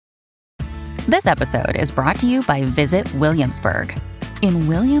This episode is brought to you by Visit Williamsburg. In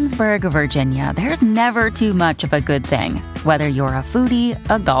Williamsburg, Virginia, there's never too much of a good thing. Whether you're a foodie,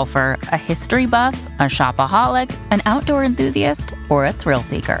 a golfer, a history buff, a shopaholic, an outdoor enthusiast, or a thrill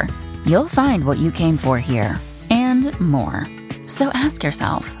seeker, you'll find what you came for here and more. So ask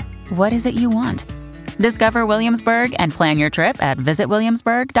yourself, what is it you want? Discover Williamsburg and plan your trip at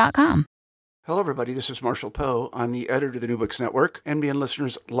visitwilliamsburg.com. Hello, everybody. This is Marshall Poe. I'm the editor of the New Books Network. NBN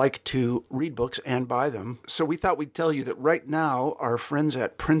listeners like to read books and buy them. So we thought we'd tell you that right now, our friends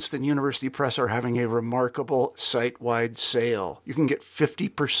at Princeton University Press are having a remarkable site-wide sale. You can get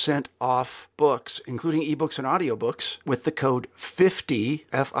 50% off books, including ebooks and audiobooks, with the code 50,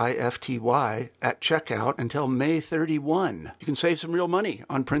 F-I-F-T-Y, at checkout until May 31. You can save some real money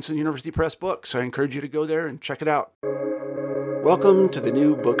on Princeton University Press books. I encourage you to go there and check it out. Welcome to the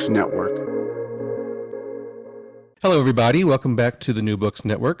New Books Network. Hello, everybody. Welcome back to the New Books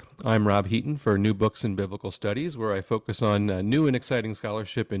Network. I'm Rob Heaton for New Books in Biblical Studies, where I focus on new and exciting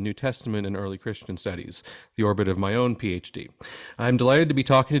scholarship in New Testament and early Christian studies, the orbit of my own PhD. I'm delighted to be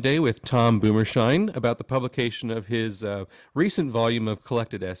talking today with Tom Boomershine about the publication of his recent volume of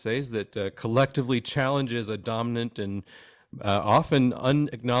collected essays that collectively challenges a dominant and often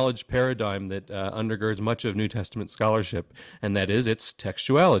unacknowledged paradigm that undergirds much of New Testament scholarship, and that is its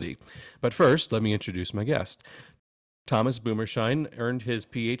textuality. But first, let me introduce my guest. Thomas Boomershine earned his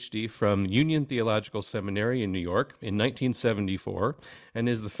PhD from Union Theological Seminary in New York in 1974 and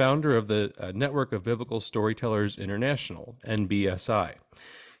is the founder of the Network of Biblical Storytellers International, NBSI.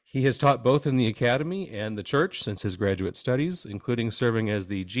 He has taught both in the academy and the church since his graduate studies, including serving as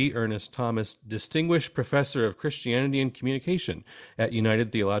the G. Ernest Thomas Distinguished Professor of Christianity and Communication at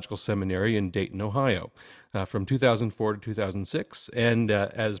United Theological Seminary in Dayton, Ohio, from 2004 to 2006, and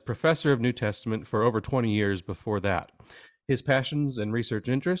as Professor of New Testament for over 20 years before that. His passions and research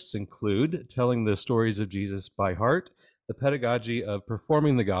interests include telling the stories of Jesus by heart, the pedagogy of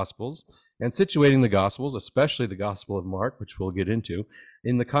performing the Gospels, and situating the Gospels, especially the Gospel of Mark, which we'll get into,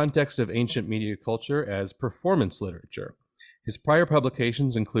 in the context of ancient media culture as performance literature. His prior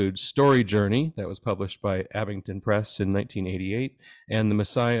publications include Story Journey, that was published by Abington Press in 1988, and The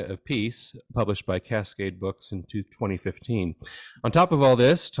Messiah of Peace, published by Cascade Books in 2015. On top of all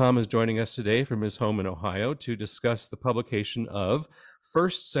this, Tom is joining us today from his home in Ohio to discuss the publication of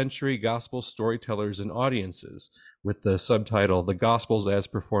First Century Gospel Storytellers and Audiences, with the subtitle, The Gospels as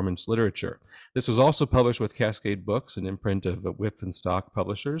Performance Literature. This was also published with Cascade Books, an imprint of Whip and Stock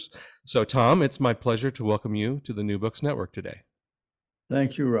Publishers. So, Tom, it's my pleasure to welcome you to the New Books Network today.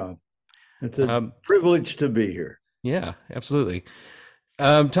 Thank you, Rob. It's a privilege to be here. Yeah, absolutely.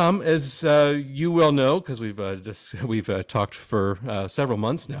 Tom, as you well know, because we've talked for several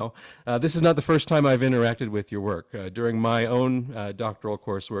months now, this is not the first time I've interacted with your work. During my own doctoral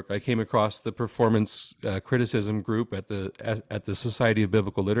coursework, I came across the performance criticism group at the Society of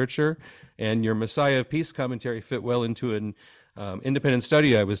Biblical Literature, and your Messiah of Peace commentary fit well into an independent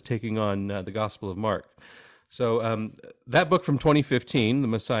study I was taking on the Gospel of Mark. So that book from 2015, The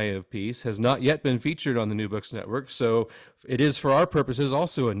Messiah of Peace, has not yet been featured on the New Books Network, so it is, for our purposes,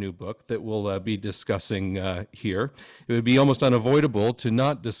 also a new book that we'll be discussing here. It would be almost unavoidable to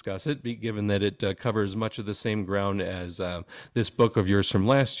not discuss it, given that it covers much of the same ground as this book of yours from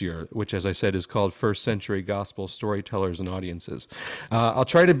last year, which, as I said, is called First Century Gospel Storytellers and Audiences. I'll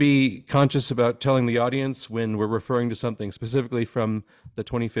try to be conscious about telling the audience when we're referring to something specifically from the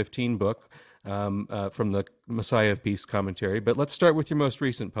 2015 book, from the Messiah of Peace commentary, but let's start with your most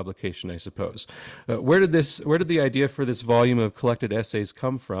recent publication, I suppose. Where did the idea for this volume of collected essays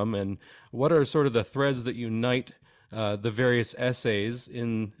come from, and what are sort of the threads that unite the various essays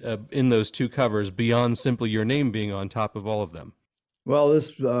in those two covers beyond simply your name being on top of all of them? Well,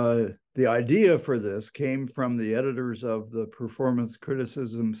 the idea for this came from the editors of the performance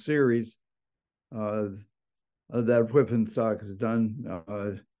criticism series that Whip and Stock has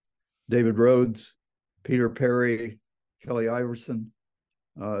done. David Rhodes, Peter Perry, Kelly Iverson.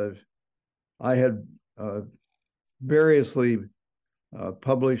 I had variously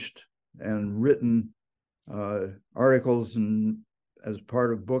published and written articles and as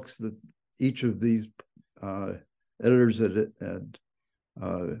part of books that each of these editors had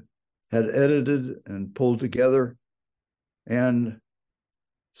edited and pulled together. And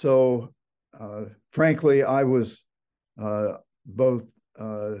so, frankly, I was both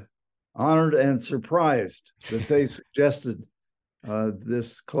honored and surprised that they suggested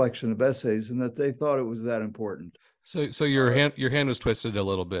this collection of essays and that they thought it was that important. So your hand was twisted a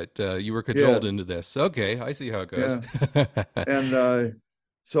little bit. You were cajoled into this. Okay, I see how it goes. Yeah. And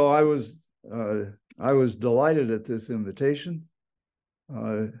so I was delighted at this invitation,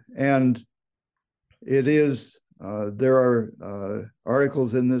 and it is. There are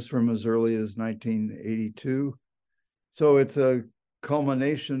articles in this from as early as 1982. So it's a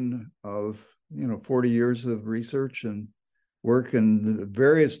culmination of 40 years of research and work in the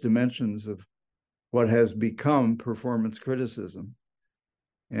various dimensions of what has become performance criticism.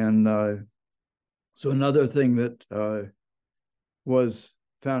 And so another thing that was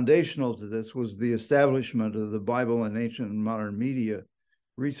foundational to this was the establishment of the Bible and Ancient and Modern Media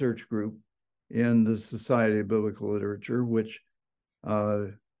Research Group in the Society of Biblical Literature,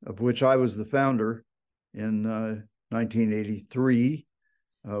 of which I was the founder in 1983.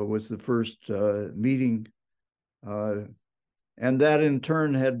 Was the first meeting, and that in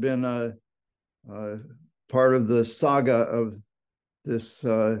turn had been a part of the saga of this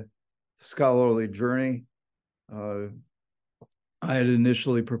scholarly journey. I had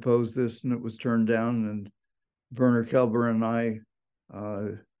initially proposed this, and it was turned down. And Werner Kelber and I,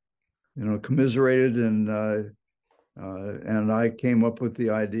 commiserated, and I came up with the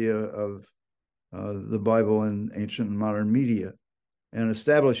idea of the Bible in Ancient and Modern Media, and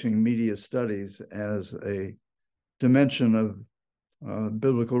establishing media studies as a dimension of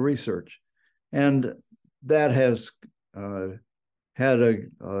biblical research. And that has had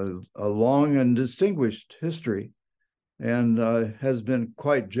a long and distinguished history, and has been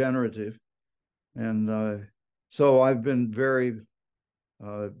quite generative. And so I've been very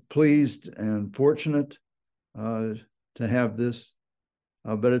pleased and fortunate to have this,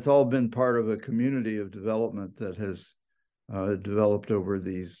 but it's all been part of a community of development that has developed over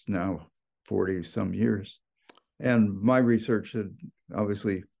these now 40 some years. And my research had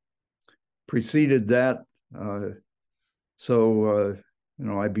obviously preceded that. So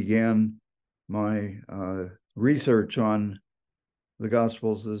I began my research on the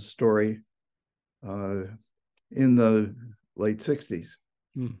Gospels as story in the late 60s.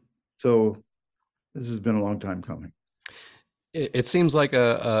 So this has been a long time coming. It seems like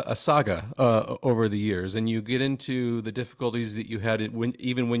a saga over the years, and you get into the difficulties that you had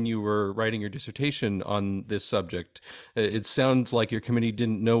even when you were writing your dissertation on this subject. It sounds like your committee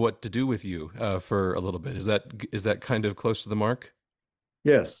didn't know what to do with you for a little bit. Is that kind of close to the mark?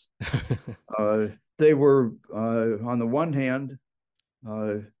 Yes. They were, on the one hand,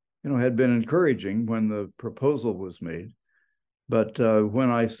 had been encouraging when the proposal was made, but when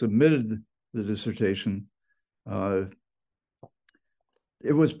I submitted the dissertation,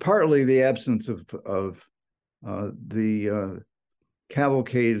 it was partly the absence of the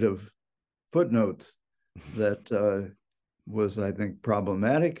cavalcade of footnotes that was, I think,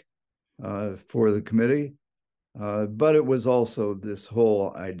 problematic for the committee. But it was also this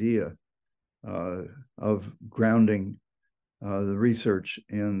whole idea of grounding the research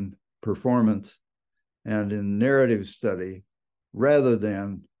in performance and in narrative study, rather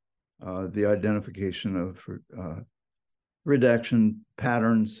than the identification of redaction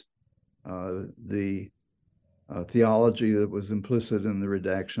patterns, the theology that was implicit in the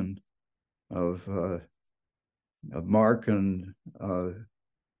redaction of Mark and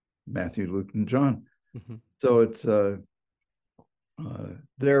Matthew, Luke, and John. Mm-hmm. So it's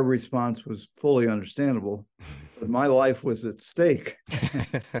their response was fully understandable, but my life was at stake.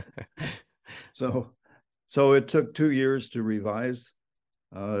 So it took 2 years to revise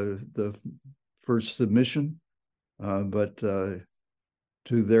the first submission. But to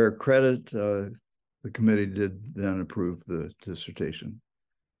their credit, the committee did then approve the dissertation.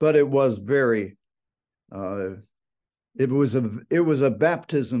 But it was very, it was a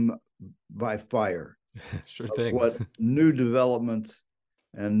baptism by fire. Sure thing. What new developments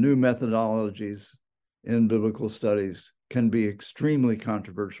and new methodologies in biblical studies can be extremely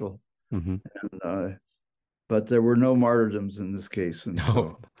controversial. Mm-hmm. And, but there were no martyrdoms in this case. And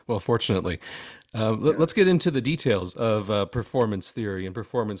no. Well, fortunately. Let's get into the details of performance theory and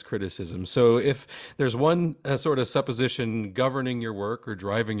performance criticism. So if there's one sort of supposition governing your work or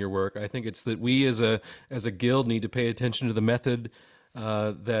driving your work, I think it's that we as a guild need to pay attention to the method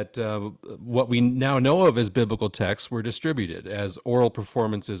that what we now know of as biblical texts were distributed as oral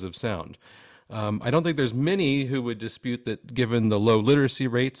performances of sound. I don't think there's many who would dispute that, given the low literacy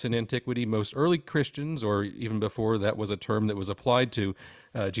rates in antiquity, most early Christians, or even before that was a term that was applied to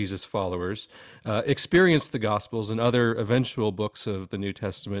Jesus' followers, experienced the Gospels and other eventual books of the New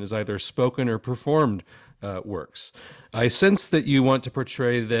Testament as either spoken or performed works. I sense that you want to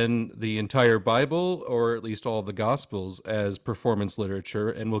portray then the entire Bible, or at least all of the Gospels, as performance literature,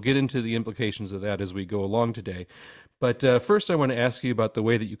 and we'll get into the implications of that as we go along today. But first, I want to ask you about the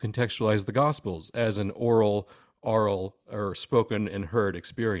way that you contextualize the Gospels as an oral, or spoken and heard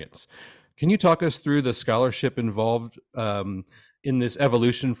experience. Can you talk us through the scholarship involved in this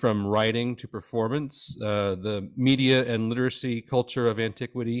evolution from writing to performance, the media and literacy culture of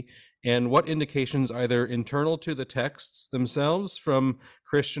antiquity, and what indications, either internal to the texts themselves from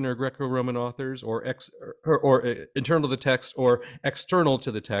Christian or Greco-Roman authors, or internal to the text, or external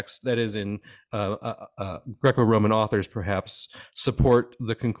to the text, that is, in Greco-Roman authors, perhaps, support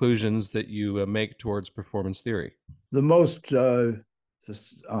the conclusions that you make towards performance theory? The most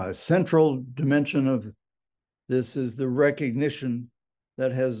central dimension of this is the recognition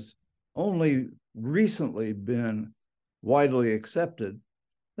that has only recently been widely accepted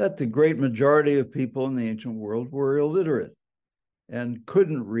that the great majority of people in the ancient world were illiterate and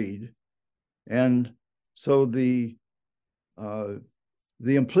couldn't read. And so the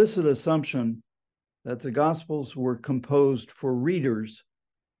implicit assumption that the Gospels were composed for readers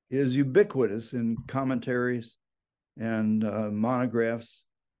is ubiquitous in commentaries and monographs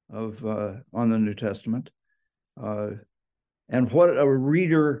on the New Testament. And what a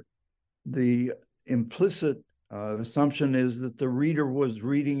reader, the implicit assumption is that the reader was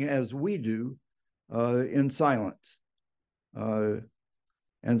reading as we do, in silence. And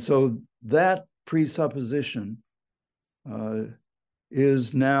so that presupposition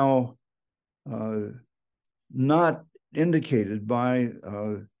is now not indicated by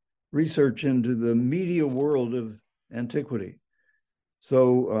research into the media world of antiquity.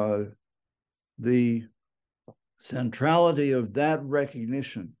 So the centrality of that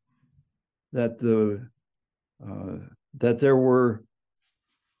recognition that that there were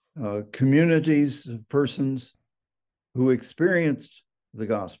communities of persons who experienced the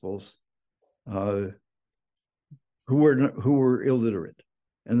Gospels who were illiterate,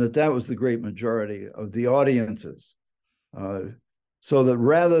 and that was the great majority of the audiences. So that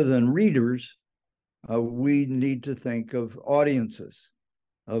rather than readers, we need to think of audiences,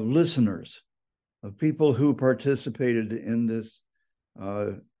 of listeners, of people who participated in this,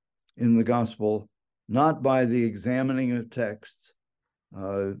 in the gospel, not by the examining of texts,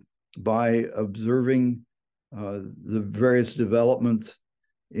 by observing the various developments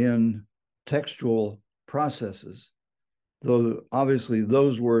in textual processes, though obviously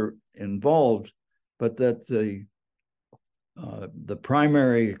those were involved, but that the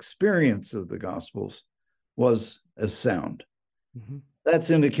primary experience of the Gospels was as sound. Mm-hmm.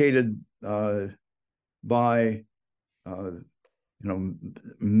 That's indicated by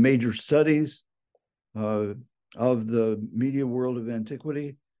major studies of the media world of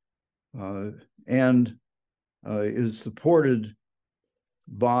antiquity, and is supported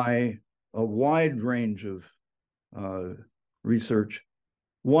by a wide range of research.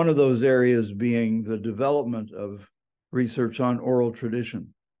 One of those areas being the development of research on oral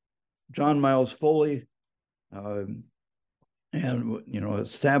tradition. John Miles Foley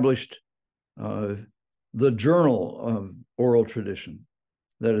established the Journal of Oral Tradition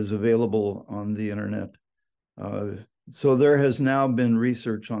that is available on the internet. So there has now been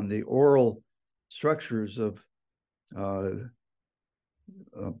research on the oral structures of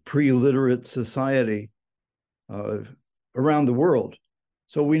pre-literate society around the world.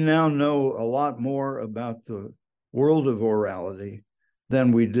 So we now know a lot more about the world of orality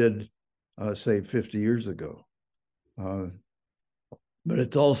than we did, say, 50 years ago. But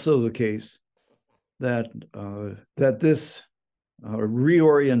it's also the case that this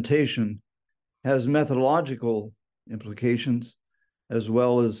reorientation has methodological implications, as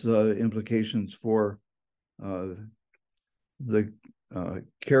well as implications for the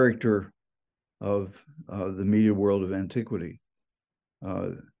character of the media world of antiquity.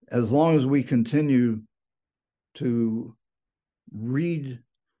 As long as we continue to read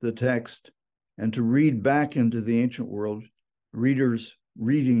the text and to read back into the ancient world, readers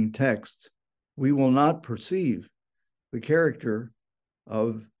reading texts, we will not perceive the character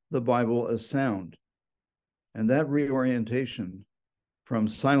of the Bible as sound. And that reorientation from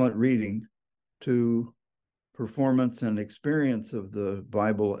silent reading to performance and experience of the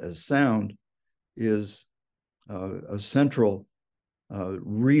Bible as sound is a central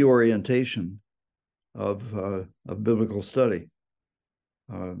reorientation of biblical study.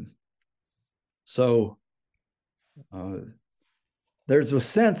 So there's a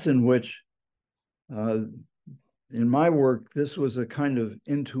sense in which, in my work, this was a kind of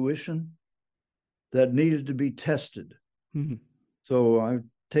intuition that needed to be tested. Mm-hmm. So I've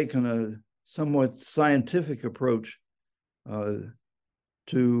taken a somewhat scientific approach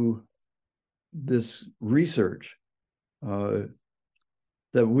to this research,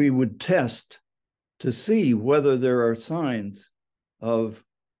 that we would test to see whether there are signs of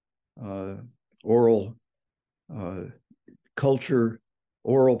oral culture,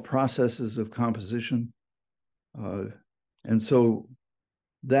 oral processes of composition, And so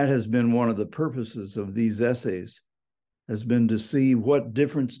that has been one of the purposes of these essays, has been to see what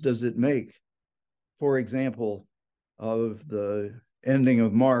difference does it make, for example, of the ending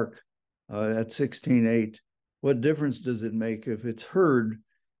of Mark at 16:8, what difference does it make if it's heard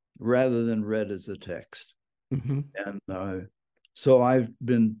rather than read as a text? Mm-hmm. And so I've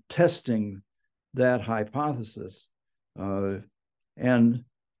been testing that hypothesis, and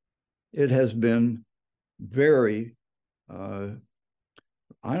it has been very,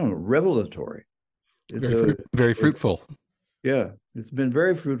 revelatory. It's very fruitful. Yeah, it's been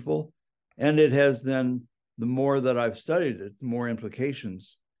very fruitful, and it has then, the more that I've studied it, the more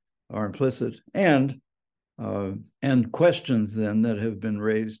implications are implicit, and questions then that have been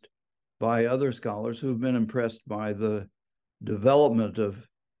raised by other scholars who've been impressed by the development of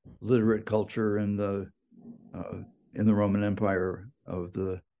literate culture in the Roman Empire of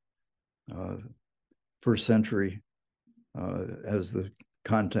the first century as the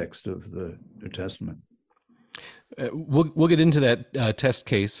context of the New Testament. We'll get into that test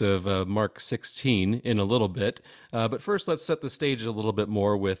case of Mark 16 in a little bit, but first let's set the stage a little bit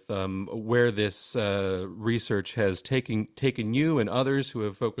more with where this research has taken you and others who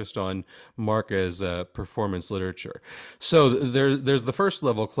have focused on Mark as performance literature. So there's the first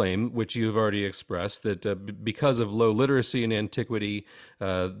level claim, which you've already expressed, that because of low literacy in antiquity,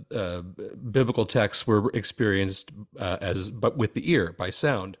 biblical texts were experienced but with the ear, by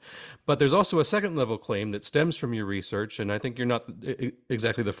sound. But there's also a second level claim that stems from your research, and I think you're not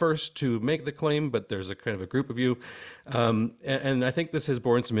exactly the first to make the claim, but there's a kind of a group of you. And I think this has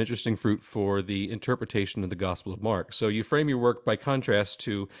borne some interesting fruit for the interpretation of the Gospel of Mark. So you frame your work by contrast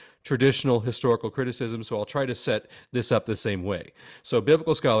to traditional historical criticism, so I'll try to set this up the same way. So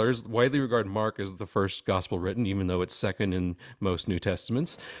biblical scholars widely regard Mark as the first gospel written, even though it's second in most New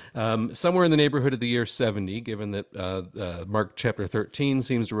Testaments. Somewhere in the neighborhood of the year 70, given that Mark chapter 13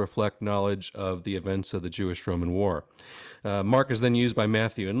 seems to reflect knowledge of the events of the Jewish-Roman War. Mark is then used by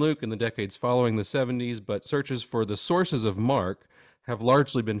Matthew and Luke in the decades following the 70s, but searches for the sources of Mark have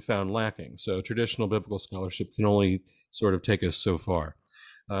largely been found lacking. So traditional biblical scholarship can only sort of take us so far.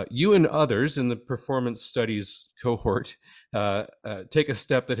 You and others in the performance studies cohort take a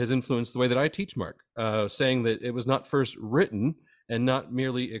step that has influenced the way that I teach Mark, saying that it was not first written and not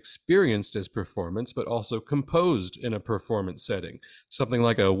merely experienced as performance, but also composed in a performance setting, something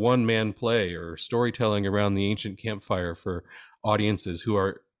like a one-man play or storytelling around the ancient campfire for audiences who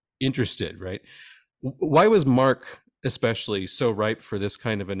are interested, right? Why was Mark especially so ripe for this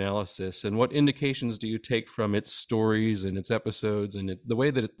kind of analysis, and what indications do you take from its stories and its episodes and the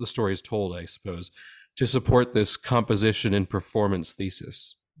way that the story is told, I suppose, to support this composition and performance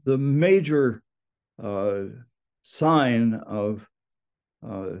thesis? The major sign of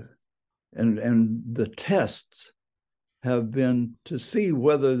and the tests have been to see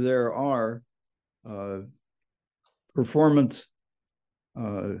whether there are performance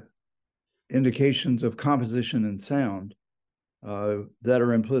indications of composition and sound that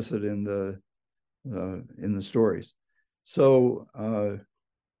are implicit in the stories. So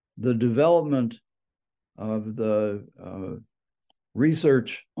the development of the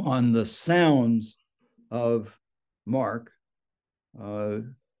research on the sounds of Mark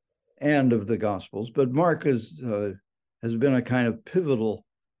and of the Gospels, but Mark has been a kind of pivotal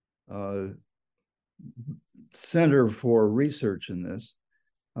center for research in this.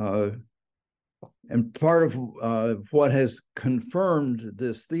 And part of what has confirmed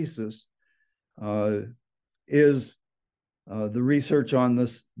this thesis is the research on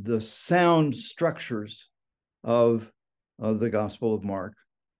the sound structures of the Gospel of Mark.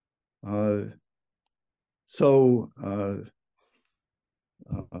 So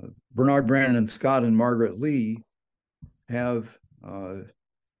Bernard Brandon Scott and Margaret Lee have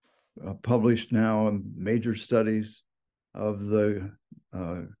published now major studies of the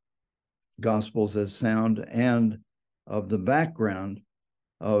Gospels as sound and of the background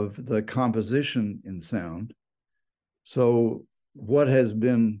of the composition in sound. So what has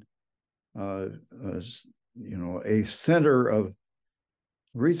been a center of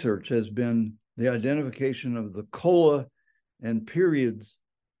research has been the identification of the cola and periods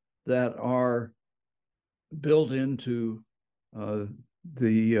that are built into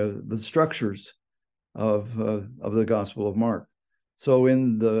the structures of the Gospel of Mark. So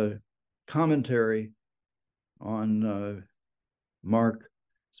in the commentary on Mark's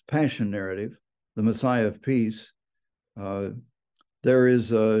Passion narrative, the Messiah of Peace, there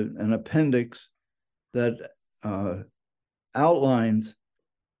is an appendix that outlines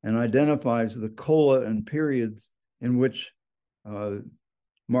and identifies the cola and periods in which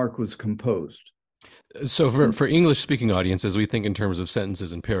Mark was composed. So for English speaking audiences, we think in terms of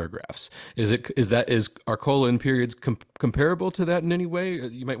sentences and paragraphs. Is our cola and periods comparable to that in any way?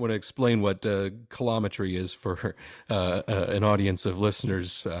 You might want to explain what kilometry is for an audience of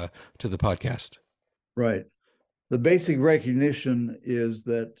listeners to the podcast. Right. The basic recognition is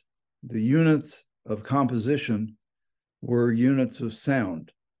that the units of composition were units of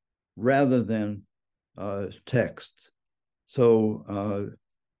sound rather than text. So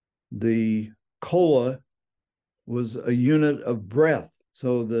the cola was a unit of breath,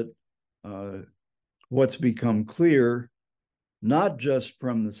 so that what's become clear, not just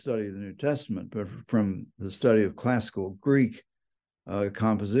from the study of the New Testament, but from the study of classical Greek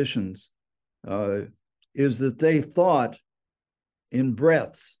compositions, is that they thought in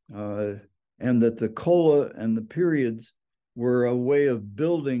breaths, and that the cola and the periods were a way of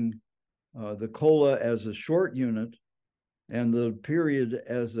building the cola as a short unit and the period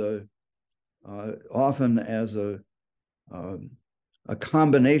as often as a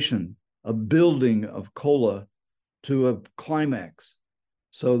combination, a building of cola to a climax,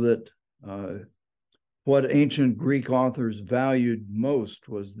 so that what ancient Greek authors valued most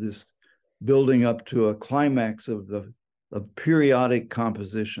was this building up to a climax of periodic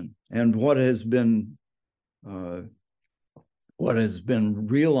composition. And what has been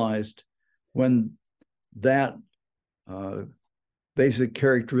realized when that basic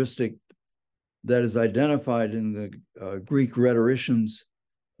characteristic that is identified in the Greek rhetoricians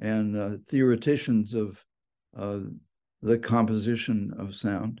and theoreticians of the composition of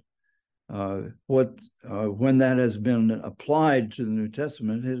sound, when that has been applied to the New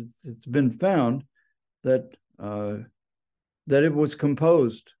Testament, it's been found that it was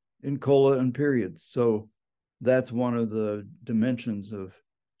composed in cola and periods. So that's one of the dimensions of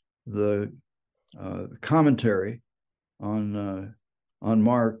the commentary on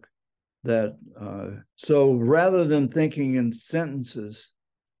Mark. That so rather than thinking in sentences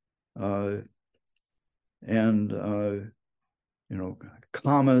and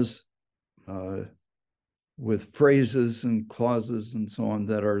commas with phrases and clauses and so on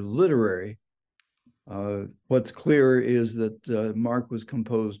that are literary, what's clear is that Mark was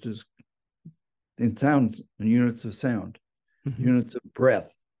composed as in sound, in units of sound, units of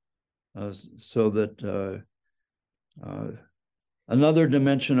breath, so that another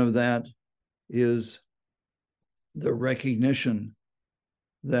dimension of that is the recognition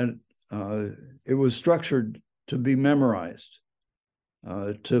that it was structured to be memorized,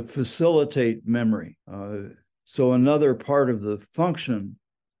 to facilitate memory. So another part of the function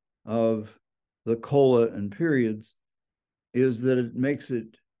of the cola and periods is that it makes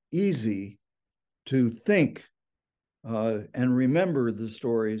it easy to think and remember the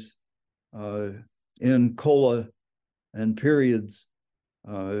stories in cola and periods,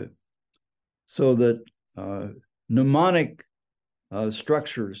 so that mnemonic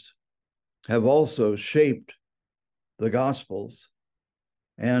structures have also shaped the Gospels,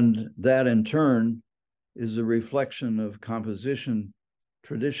 and that in turn is a reflection of composition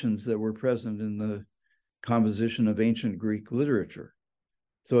traditions that were present in the composition of ancient Greek literature.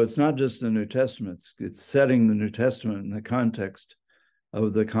 So it's not just the New Testament, it's setting the New Testament in the context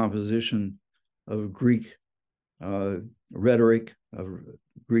of the composition of Greek rhetoric, of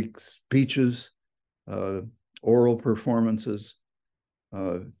Greek speeches, oral performances.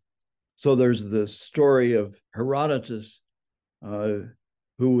 So there's the story of Herodotus, who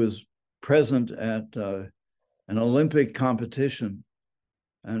was present at an Olympic competition,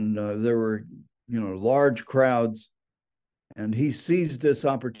 and there were, large crowds, and he seized this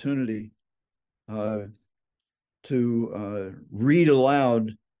opportunity to read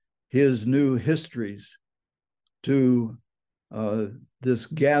aloud his new histories to this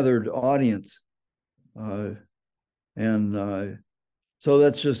gathered audience. So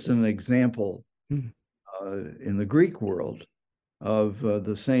that's just an example in the Greek world of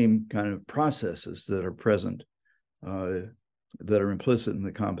the same kind of processes that are present, that are implicit in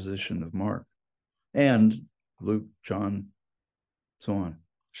the composition of Mark and Luke, John, so on.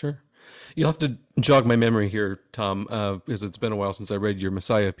 Sure. You'll have to jog my memory here, Tom, because it's been a while since I read your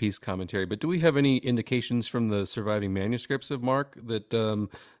Messiah of Peace commentary. But do we have any indications from the surviving manuscripts of Mark that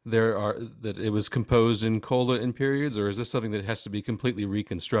that it was composed in cola and periods, or is this something that has to be completely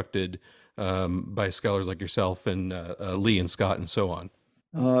reconstructed by scholars like yourself and Lee and Scott and so on?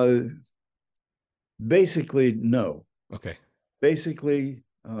 Basically, no. Okay. Basically,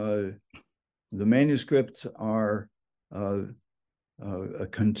 the manuscripts are a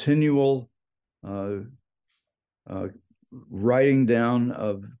continual writing down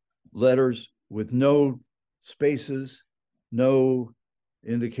of letters with no spaces, no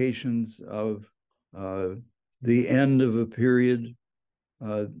indications of the end of a period,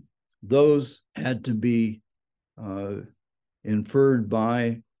 those had to be inferred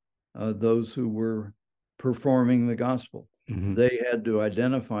by those who were performing the gospel. Mm-hmm. They had to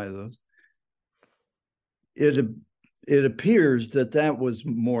identify those. It appears that was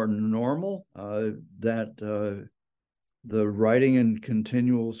more normal, that the writing in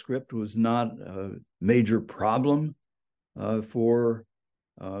continual script was not a major problem for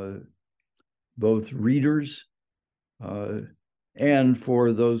both readers and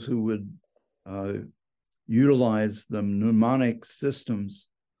for those who would utilize the mnemonic systems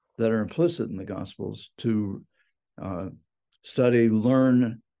that are implicit in the Gospels to study,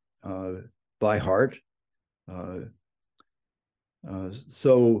 learn by heart.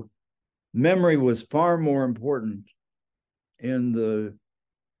 So memory was far more important in the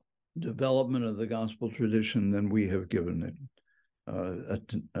development of the gospel tradition than we have given it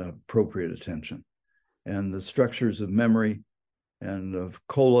appropriate attention. And the structures of memory and of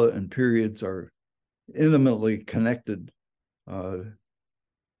cola and periods are intimately connected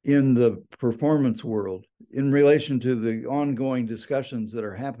in the performance world in relation to the ongoing discussions that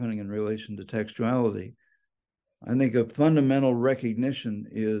are happening in relation to textuality. I think a fundamental recognition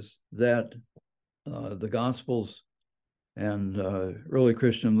is that the Gospels and early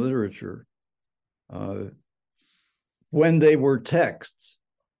Christian literature, when they were texts,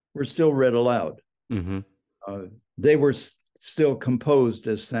 were still read aloud. Mm-hmm. They were still composed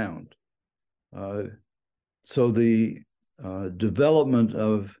as sound. So the development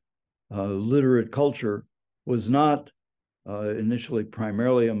of literate culture was not initially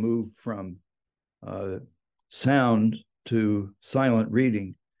primarily a move from sound to silent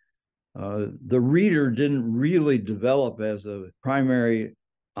reading. The reader didn't really develop as a primary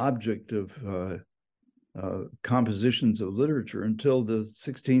object of compositions of literature until the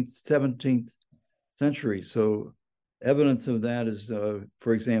 16th, 17th century. So evidence of that is,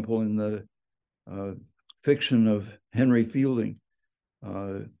 for example, in the fiction of Henry Fielding,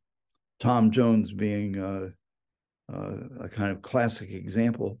 Tom Jones being a kind of classic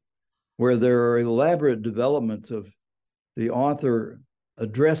example, where there are elaborate developments of the author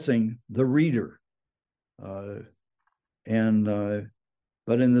addressing the reader. But in the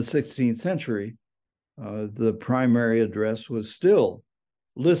 16th century, the primary address was still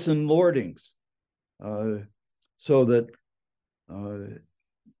listen, lordings, so that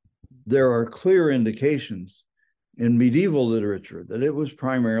there are clear indications in medieval literature that it was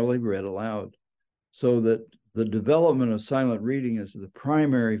primarily read aloud, so that the development of silent reading as the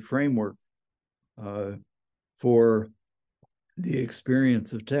primary framework for the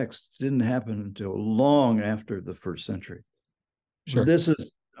experience of text didn't happen until long after the first century. Sure. But this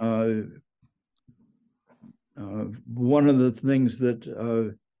is one of the things that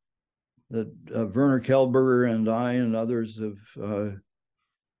Werner Kellberger and I and others have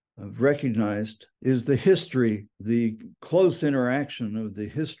recognized is the history, the close interaction of the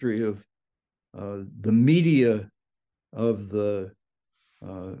history of the media of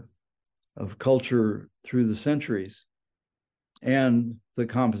culture through the centuries, and the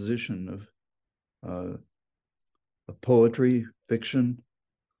composition of poetry, fiction,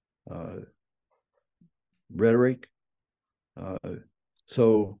 rhetoric.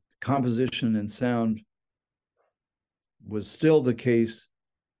 So composition and sound was still the case.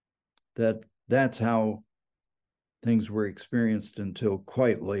 That's how things were experienced until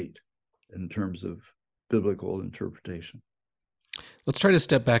quite late in terms of biblical interpretation. Let's try to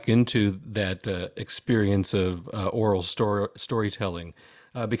step back into that experience of oral storytelling,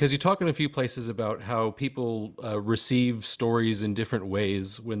 because you talk in a few places about how people receive stories in different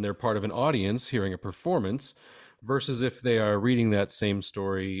ways when they're part of an audience hearing a performance versus if they are reading that same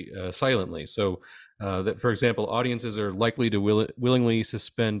story silently. So that, for example, audiences are likely to willingly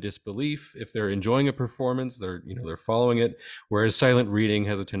suspend disbelief if they're enjoying a performance, they're following it, whereas silent reading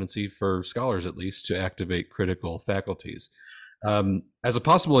has a tendency, for scholars at least, to activate critical faculties. As a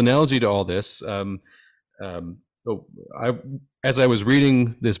possible analogy to all this, as I was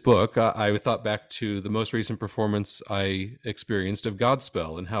reading this book, I thought back to the most recent performance I experienced of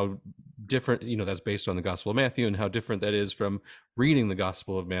Godspell, and how different, that's based on the Gospel of Matthew, and how different that is from reading the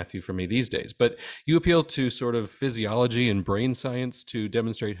Gospel of Matthew for me these days. But you appeal to sort of physiology and brain science to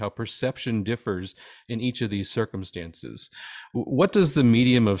demonstrate how perception differs in each of these circumstances. What does the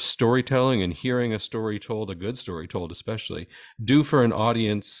medium of storytelling and hearing a story told, a good story told especially, do for an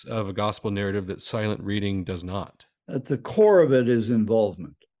audience of a gospel narrative that silent reading does not? At the core of it is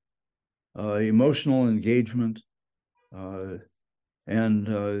involvement, emotional engagement, and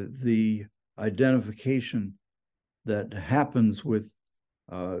the identification that happens with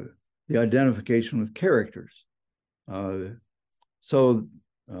the the identification with characters. So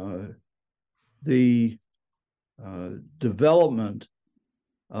the development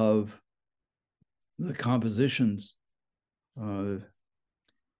of the compositions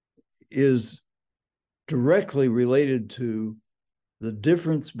is directly related to the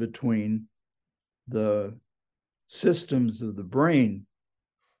difference between the systems of the brain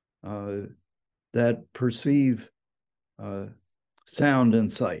that perceive sound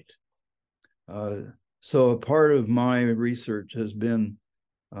and sight. So a part of my research has been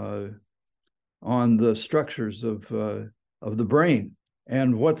on the structures of the brain.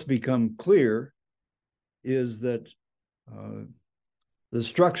 And what's become clear is that the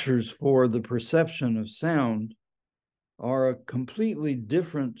structures for the perception of sound are a completely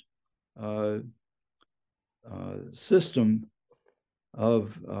different system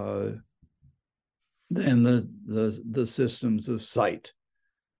of than the systems of sight.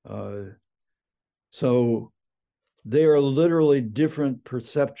 So they are literally different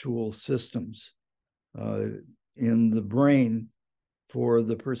perceptual systems in the brain for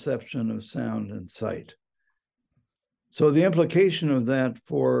the perception of sound and sight. So the implication of that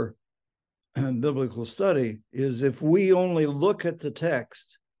for biblical study is if we only look at the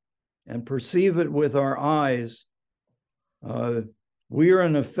text and perceive it with our eyes, we are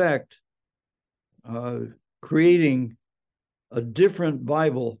in effect creating a different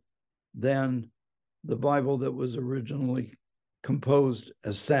Bible than the Bible that was originally composed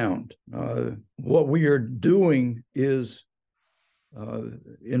as sound. What we are doing is,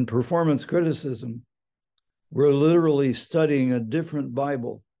 in performance criticism, we're literally studying a different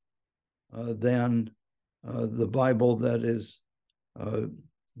Bible than the Bible that is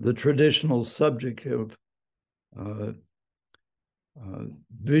the traditional subject of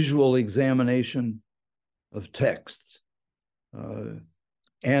visual examination of texts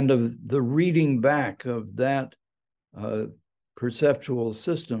and of the reading back of that perceptual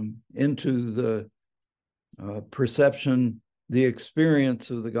system into the perception, the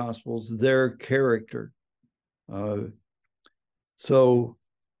experience of the Gospels, their character. So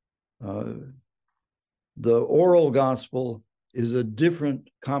the oral Gospel is a different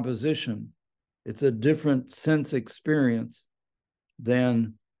composition. It's a different sense experience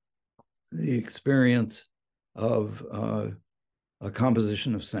than the experience of a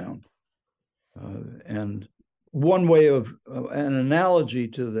composition of sound. And one way of an analogy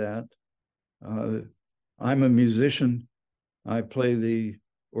to that, I'm a musician. I play the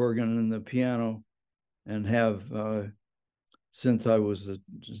organ and the piano and have since I was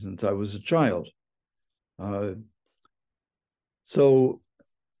a child. So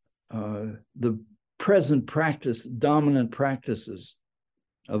the present practice, dominant practices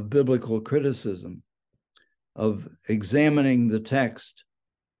of biblical criticism, of examining the text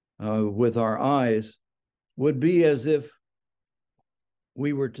with our eyes, would be as if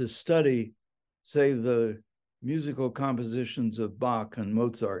we were to study, say, the musical compositions of Bach and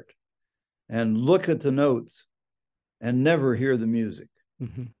Mozart and look at the notes and never hear the music,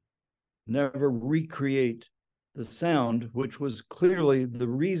 never recreate the sound, which was clearly the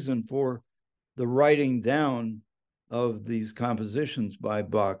reason for the writing down of these compositions by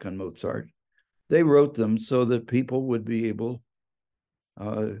Bach and Mozart. They wrote them so that people would be able,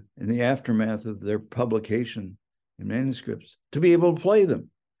 in the aftermath of their publication in manuscripts, to be able to play them,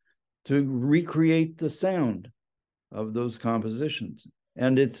 to recreate the sound of those compositions.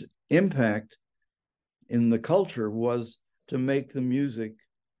 And its impact in the culture was to make the music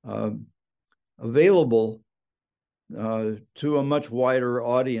available to a much wider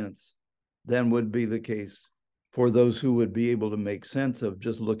audience than would be the case for those who would be able to make sense of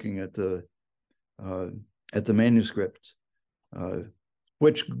just looking at the manuscripts,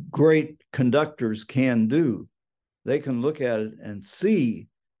 which great conductors can do. They can look at it and see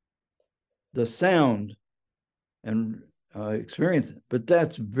the sound and experience it, but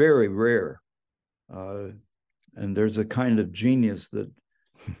that's very rare. And there's a kind of genius that,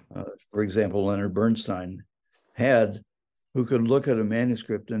 for example, Leonard Bernstein had, who could look at a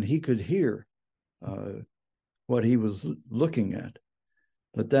manuscript and he could hear what he was looking at.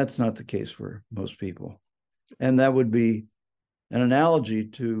 But that's not the case for most people. And that would be an analogy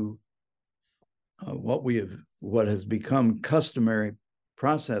to what has become customary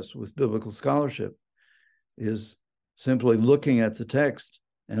process with biblical scholarship, is simply looking at the text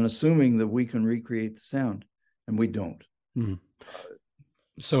and assuming that we can recreate the sound, and we don't. Mm-hmm.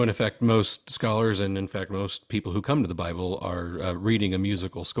 So in effect, most scholars and in fact most people who come to the Bible are reading a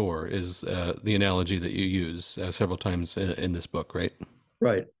musical score, is the analogy that you use several times in this book, right?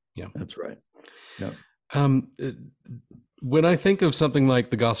 Right. Yeah, that's right. Yeah. When I think of something like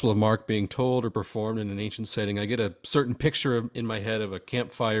the Gospel of Mark being told or performed in an ancient setting, I get a certain picture in my head of a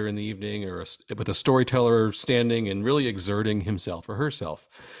campfire in the evening, or with a storyteller standing and really exerting himself or herself,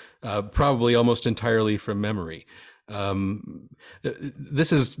 probably almost entirely from memory.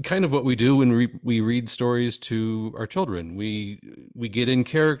 This is kind of what we do when we read stories to our children. We get in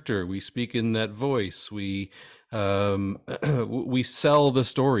character, we speak in that voice, we sell the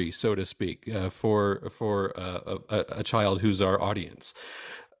story, so to speak, for a child who's our audience.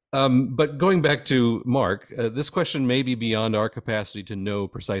 But going back to Mark, this question may be beyond our capacity to know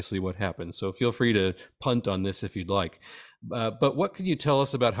precisely what happened. So feel free to punt on this if you'd like. But what can you tell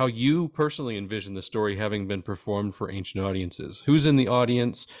us about how you personally envision the story having been performed for ancient audiences? Who's in the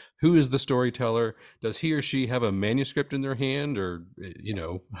audience? Who is the storyteller? Does he or she have a manuscript in their hand, or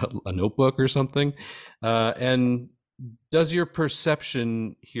a notebook or something? And does your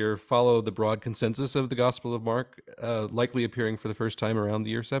perception here follow the broad consensus of the Gospel of Mark, likely appearing for the first time around the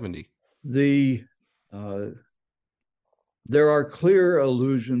year 70? There are clear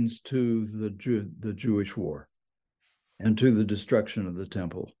allusions to the Jewish war and to the destruction of the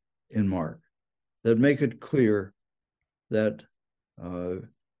temple in Mark that make it clear that the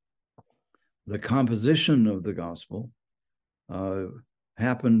composition of the gospel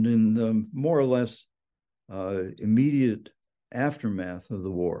happened in the more or less immediate aftermath of the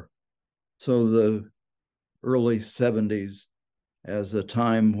war. So the early 70s, as a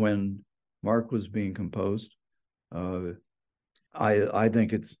time when Mark was being composed, I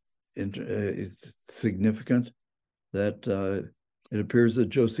think it's significant that it appears that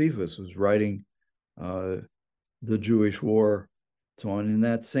Josephus was writing the Jewish war, so on, in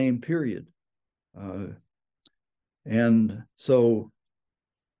that same period. And so,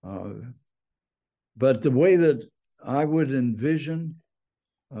 but the way that I would envision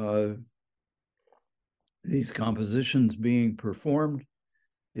these compositions being performed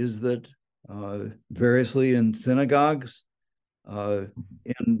is that variously in synagogues,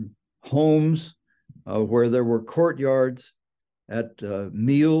 in homes where there were courtyards, at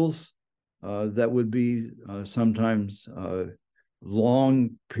meals that would be sometimes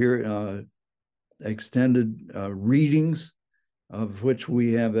long period, extended readings of which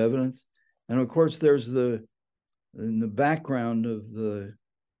we have evidence. And of course, there's in the background of the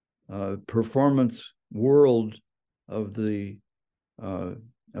performance world of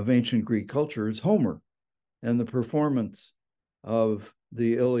ancient Greek culture is Homer and the performance of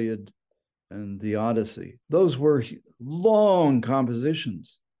the Iliad and the Odyssey. Those were long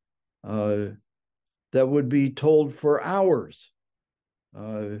compositions that would be told for hours.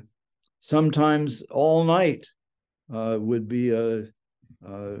 Sometimes all night would be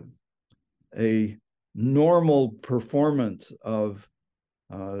a normal performance of,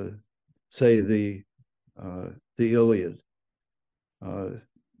 say, the Iliad.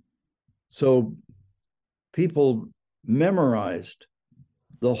 So people memorized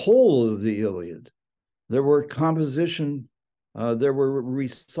the whole of the Iliad. There were composition, there were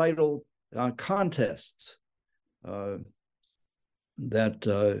recital contests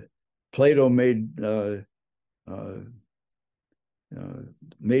that Plato made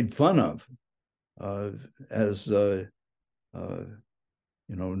fun of as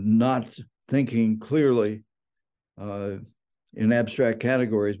not thinking clearly in abstract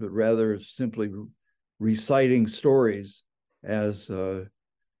categories, but rather simply reciting stories as an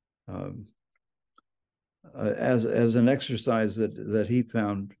exercise that he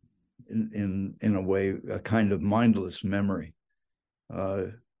found in a way a kind of mindless memory,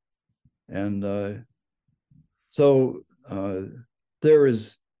 so there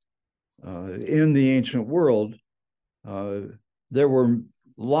is in the ancient world there were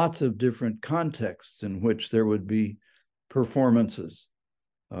lots of different contexts in which there would be performances.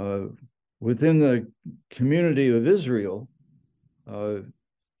 Within the community of Israel,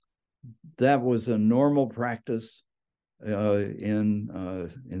 that was a normal practice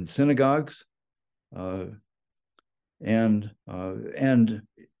in synagogues, and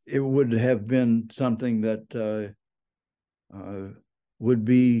it would have been something that would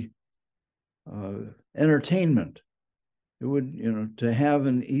be entertainment. It would, to have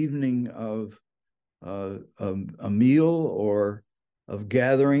an evening of a meal or of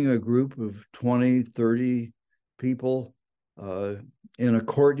gathering a group of 20, 30 people in a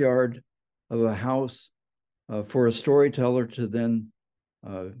courtyard of a house for a storyteller to then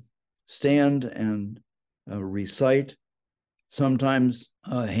stand and recite, sometimes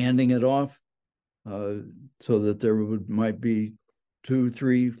handing it off so that there might be 2,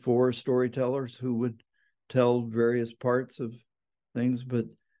 3, 4 storytellers who would tell various parts of things. But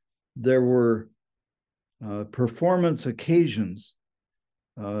there were performance occasions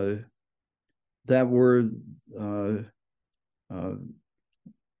that were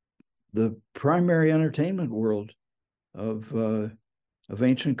the primary entertainment world of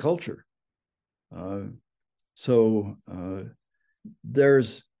ancient culture. So there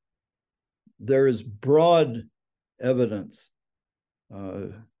is broad evidence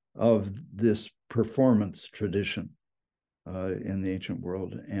of this performance tradition in the ancient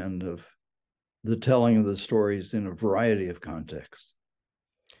world, and of the telling of the stories in a variety of contexts.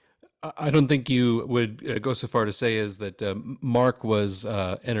 I don't think you would go so far to say as that Mark was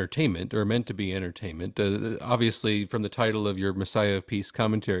entertainment, or meant to be entertainment. Obviously, from the title of your Messiah of Peace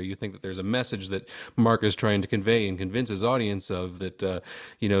commentary, you think that there's a message that Mark is trying to convey and convince his audience of, that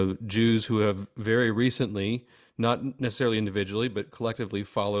Jews who have very recently, not necessarily individually, but collectively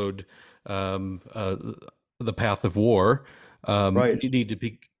followed the path of war, Right. you need to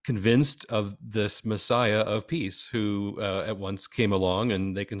be convinced of this Messiah of peace, who at once came along,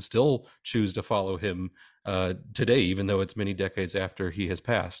 and they can still choose to follow him today, even though it's many decades after he has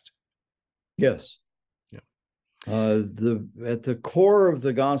passed. Yes. Yeah. At the core of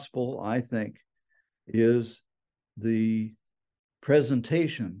the gospel, I think, is the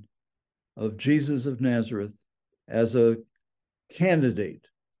presentation of Jesus of Nazareth as a candidate,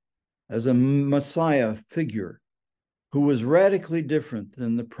 as a Messiah figure, who was radically different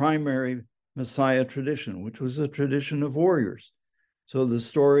than the primary Messiah tradition, which was a tradition of warriors. So the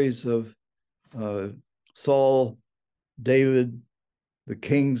stories of Saul, David, the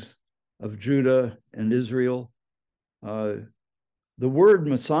kings of Judah and Israel, the word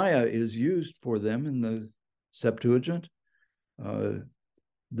Messiah is used for them in the Septuagint.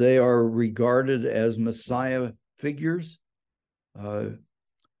 They are regarded as Messiah figures.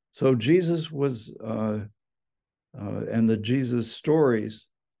 So Jesus was, and the Jesus stories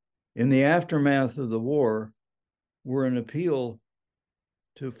in the aftermath of the war were an appeal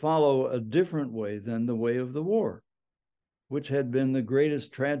to follow a different way than the way of the war, which had been the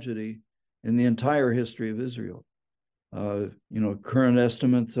greatest tragedy in the entire history of Israel. Current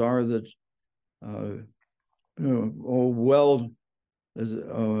estimates are that over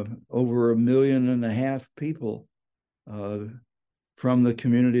 1.5 million people from the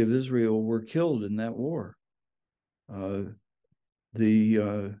community of Israel were killed in that war.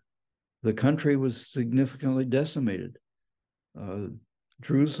 The country was significantly decimated.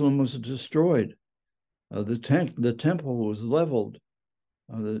 Jerusalem was destroyed. The temple was leveled.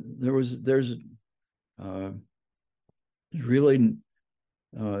 There's really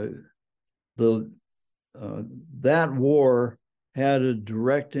that war had a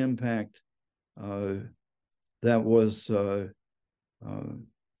direct impact that was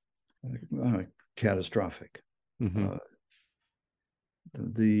catastrophic. Mm-hmm.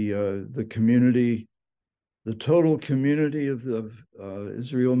 The community, the total community of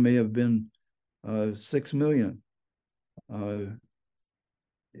Israel may have been 6 million,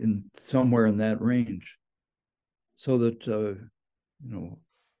 in somewhere in that range, so that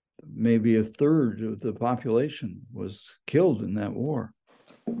maybe a third of the population was killed in that war.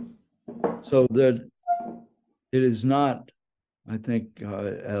 So that it is not, I think,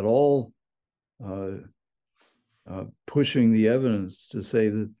 at all pushing the evidence to say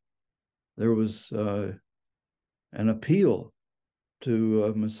that there was an appeal to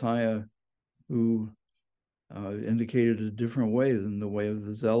a Messiah who indicated a different way than the way of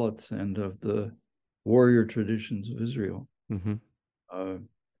the Zealots and of the warrior traditions of Israel. Mm-hmm.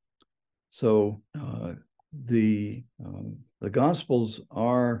 So the Gospels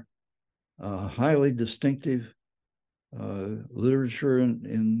are highly distinctive literature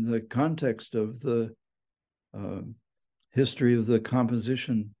in the context of the history of the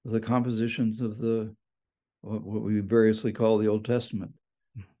compositions of what we variously call the Old Testament,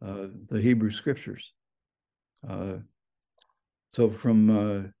 the Hebrew Scriptures. So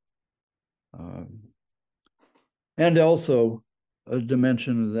from and also a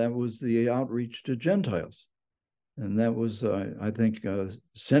dimension of that was the outreach to Gentiles, and that was, I think, a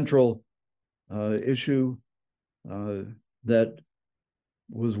central issue that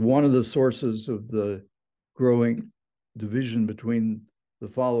was one of the sources of the growing division between the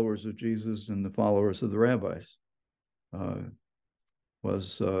followers of Jesus and the followers of the rabbis,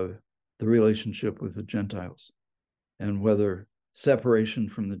 was the relationship with the Gentiles, and whether separation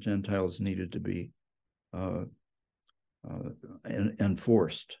from the Gentiles needed to be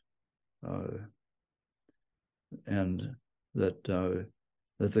enforced, and that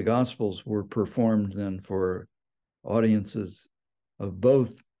the Gospels were performed then for audiences of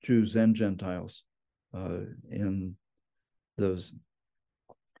both Jews and Gentiles in those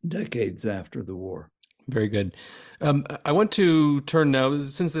decades after the war. Very good. I want to turn now,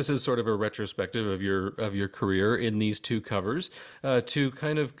 since this is sort of a retrospective of your career in these two covers, to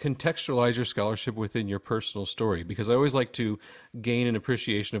kind of contextualize your scholarship within your personal story, because I always like to gain an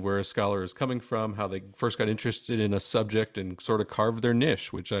appreciation of where a scholar is coming from, how they first got interested in a subject and sort of carved their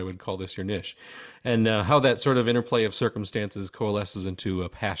niche, which I would call this your niche, and how that sort of interplay of circumstances coalesces into a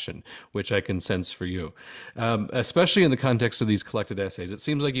passion, which I can sense for you, especially in the context of these collected essays. It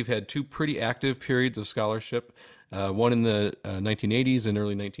seems like you've had two pretty active periods of scholarship, one in the 1980s and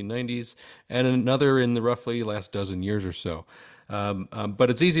early 1990s, and another in the roughly last dozen years or so. But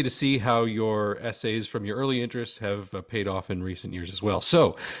it's easy to see how your essays from your early interests have paid off in recent years as well.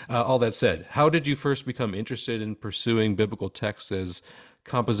 So, all that said, how did you first become interested in pursuing biblical texts as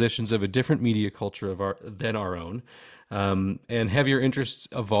compositions of a different media culture than our own? And have your interests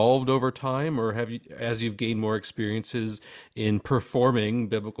evolved over time, or have you, as you've gained more experiences in performing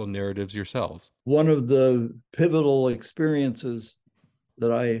biblical narratives yourselves? One of the pivotal experiences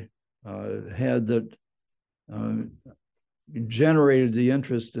that I had that generated the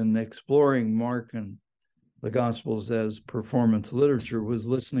interest in exploring Mark and the Gospels as performance literature was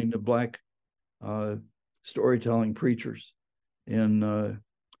listening to Black storytelling preachers in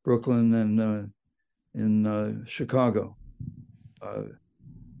Brooklyn and in Chicago.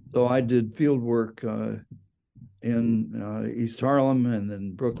 So I did field work in East Harlem and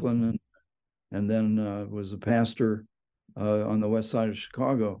in Brooklyn, and then was a pastor on the west side of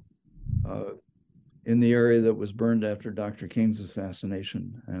Chicago in the area that was burned after Dr. King's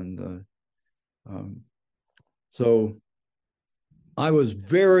assassination. And so I was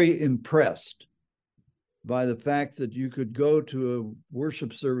very impressed by the fact that you could go to a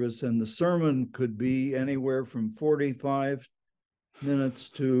worship service and the sermon could be anywhere from 45 minutes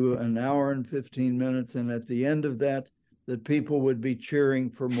to an hour and 15 minutes. And at the end of that people would be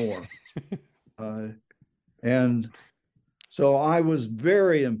cheering for more. And so I was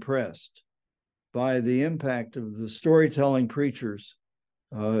very impressed by the impact of the storytelling preachers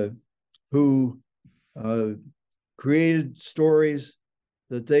who created stories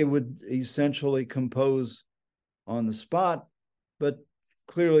that they would essentially compose on the spot, but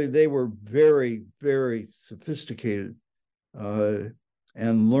clearly they were very, very sophisticated and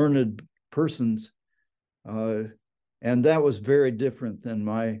learned persons. And that was very different than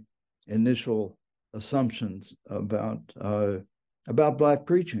my initial assumptions about Black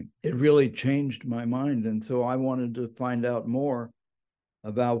preaching. It really changed my mind. And so I wanted to find out more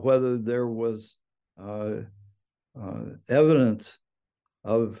about whether there was evidence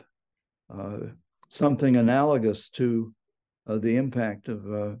of something analogous to the impact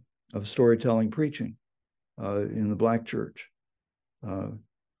of storytelling preaching in the Black church.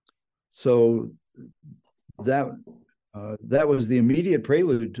 So that was the immediate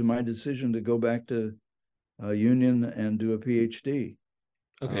prelude to my decision to go back to Union and do a PhD.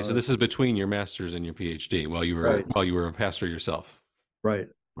 Okay, so this is between your master's and your PhD while you were a pastor yourself. Right.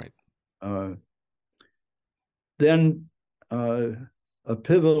 Right. Then a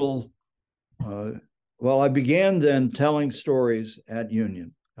pivotal. Well, I began then telling stories at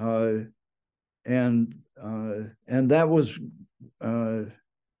Union, and that was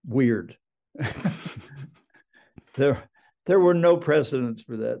weird. There were no precedents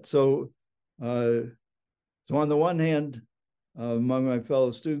for that. So on the one hand, among my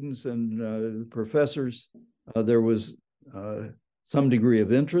fellow students and professors, there was some degree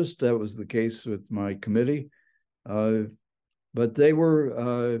of interest. That was the case with my committee, but there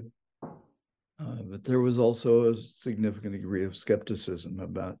was also a significant degree of skepticism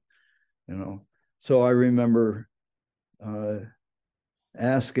about, So I remember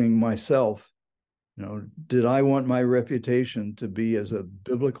asking myself, did I want my reputation to be as a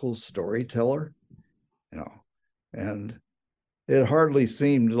biblical storyteller? And it hardly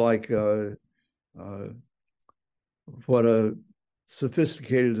seemed like what a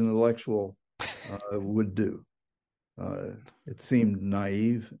sophisticated intellectual would do. It seemed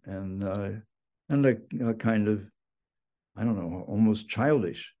naive and a kind of, I don't know, almost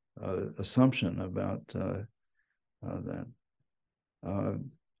childish assumption about that.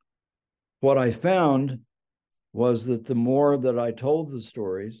 What I found was that the more that I told the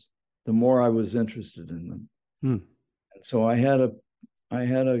stories, the more I was interested in them. And so I had a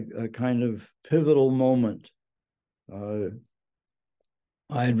kind of pivotal moment. I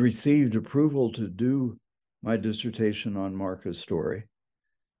had received approval to do my dissertation on Mark's story.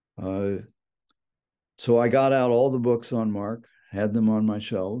 So I got out all the books on Mark, had them on my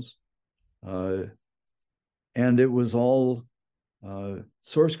shelves, and it was all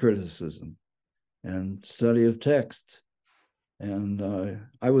source criticism and study of texts. And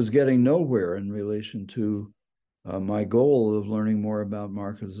I was getting nowhere in relation to my goal of learning more about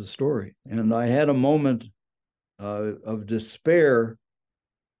Mark as a story. And I had a moment of despair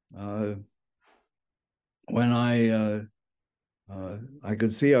when I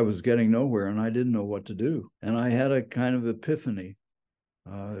could see I was getting nowhere and I didn't know what to do. And I had a kind of epiphany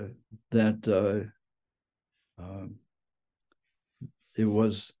that the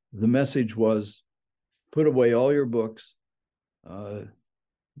message was, put away all your books,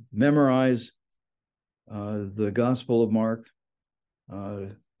 memorize the Gospel of Mark,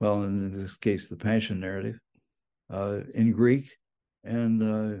 well, in this case, the Passion Narrative, in Greek,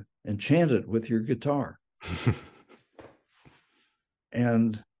 and chant it with your guitar.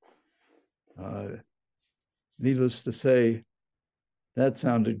 And needless to say, that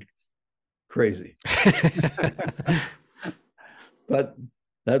sounded crazy. But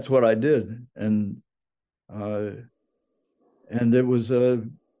that's what I did. And it was a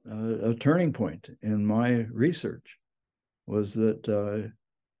turning point in my research, was that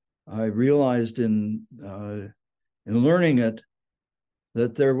I realized in learning it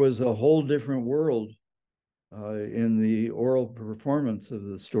that there was a whole different world in the oral performance of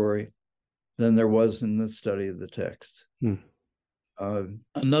the story than there was in the study of the text.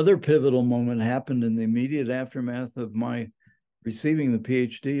 Another pivotal moment happened in the immediate aftermath of my receiving the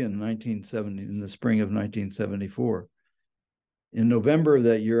PhD in the spring of 1974. In November of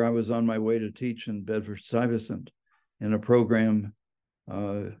that year, I was on my way to teach in Bedford-Stuyvesant in a program,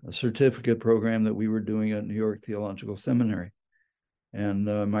 a certificate program that we were doing at New York Theological Seminary. And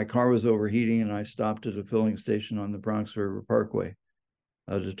my car was overheating, and I stopped at a filling station on the Bronx River Parkway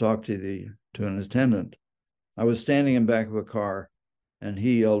to talk to an attendant. I was standing in back of a car, and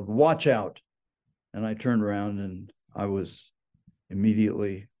he yelled, "Watch out!" And I turned around, and I was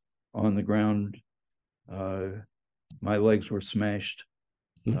immediately on the ground. My legs were smashed.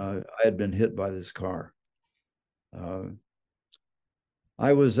 I had been hit by this car.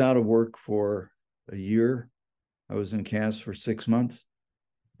 I was out of work for a year. I was in cast for 6 months.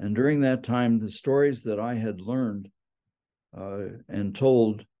 And during that time, the stories that I had learned and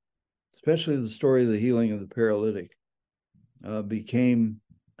told, especially the story of the healing of the paralytic, became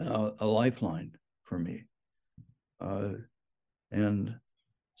a lifeline for me. And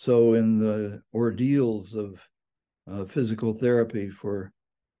so in the ordeals of physical therapy for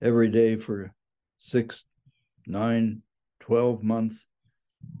every day for 6, 9, 12 months,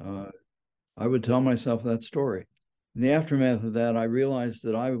 I would tell myself that story. In the aftermath of that, I realized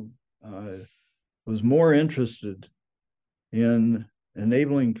that I was more interested in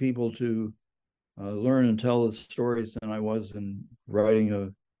enabling people to learn and tell the stories than I was in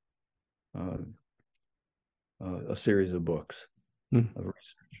writing a series of books of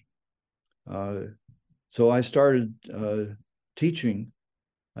research. So I started teaching.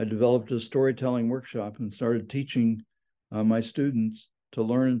 I developed a storytelling workshop and started teaching my students to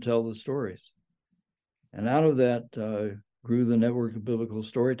learn and tell the stories. And out of that grew the Network of Biblical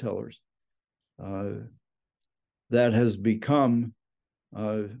Storytellers. That has become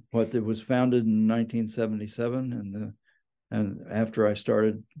what it was founded in 1977, and after I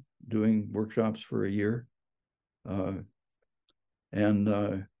started doing workshops for a year, and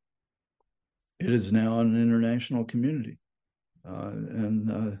it is now an international community,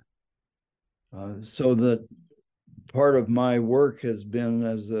 so that part of my work has been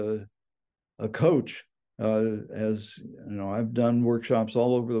as a coach. As you know, I've done workshops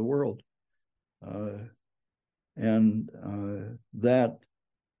all over the world, and that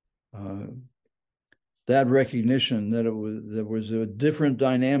recognition that there was a different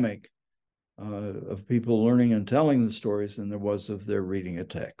dynamic of people learning and telling the stories than there was of their reading a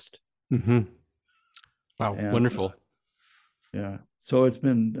text. Wow, and, wonderful. Yeah, so it's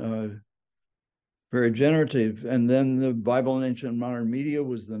been very generative. And then the Bible in Ancient and Modern Media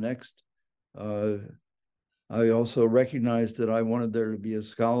was the next. I also recognized that I wanted there to be a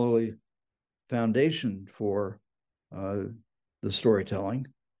scholarly foundation for the storytelling,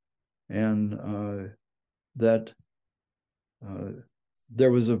 and that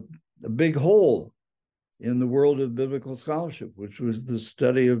there was a big hole in the world of biblical scholarship, which was the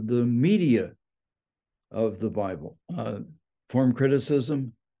study of the media of the Bible. Form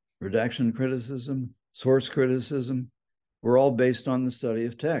criticism, redaction criticism, source criticism were all based on the study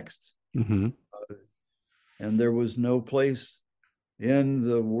of texts. And there was no place in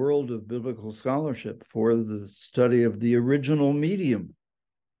the world of biblical scholarship for the study of the original medium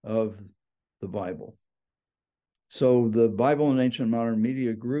of the Bible. So the Bible in Ancient and Modern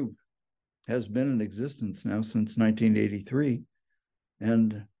Media group has been in existence now since 1983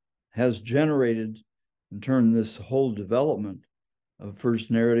 and has generated, in turn, this whole development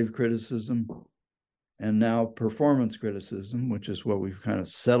first narrative criticism, and now performance criticism, which is what we've kind of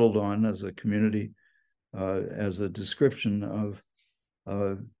settled on as a community, as a description of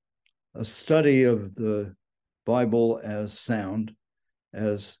a study of the Bible as sound,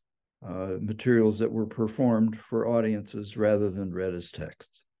 as materials that were performed for audiences rather than read as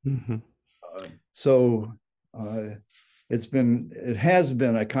texts. Mm-hmm. So it has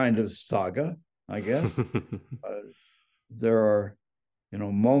been a kind of saga, I guess. There are,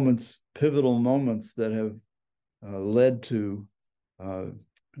 pivotal moments that have led to, I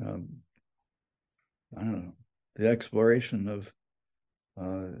don't know, the exploration of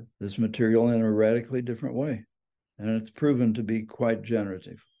this material in a radically different way. And it's proven to be quite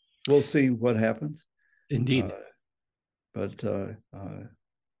generative. We'll see what happens. Indeed.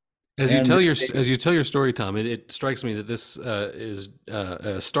 As you tell your story, Tom, it strikes me that this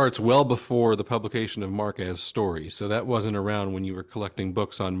starts well before the publication of Mark as story. So that wasn't around when you were collecting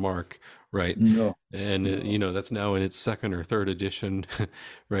books on Mark, right? No. And no. That's now in its second or third edition,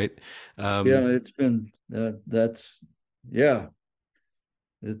 right? It's been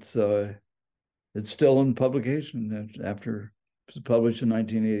it's still in publication after it was published in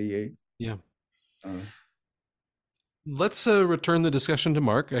 1988. Yeah. Let's return the discussion to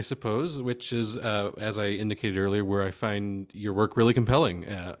Mark, I suppose, which is, as I indicated earlier, where I find your work really compelling.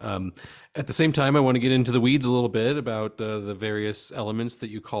 At the same time, I want to get into the weeds a little bit about the various elements that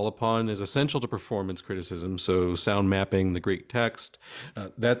you call upon as essential to performance criticism. So sound mapping, the Greek text,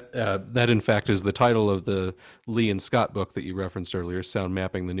 that in fact is the title of the Lee and Scott book that you referenced earlier, Sound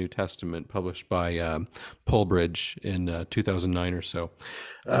Mapping the New Testament, published by Polbridge in 2009 or so.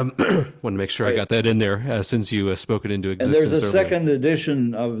 Want to make sure I got that in there since you spoke it into existence. And there's a second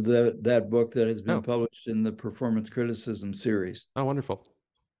edition of that book that has been published in the Performance Criticism series. Oh, wonderful.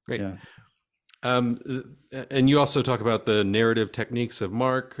 Great. Yeah. And you also talk about the narrative techniques of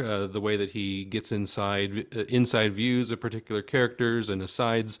Mark, the way that he gets inside views of particular characters and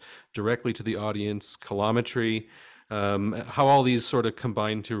asides directly to the audience, kilometry, how all these sort of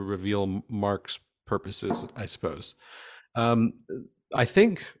combine to reveal Mark's purposes, I suppose. I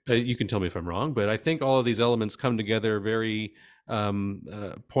think, you can tell me if I'm wrong, but I think all of these elements come together very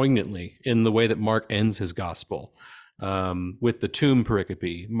poignantly in the way that Mark ends his gospel. With the tomb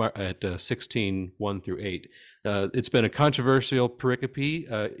pericope at 16:1-8. It's been a controversial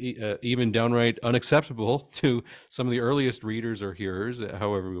pericope, even downright unacceptable to some of the earliest readers or hearers,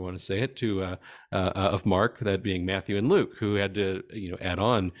 however we want to say it, of Mark, that being Matthew and Luke, who had to add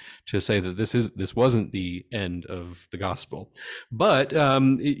on to say that this wasn't the end of the gospel. But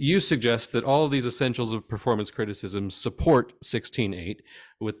you suggest that all of these essentials of performance criticism support 16:8,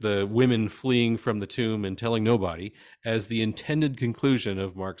 with the women fleeing from the tomb and telling nobody, as the intended conclusion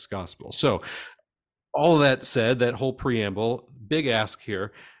of Mark's gospel. So all of that said, that whole preamble, big ask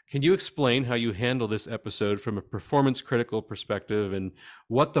here. Can you explain how you handle this episode from a performance critical perspective, and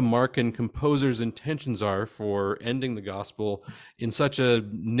what the Mark and composer's intentions are for ending the gospel in such a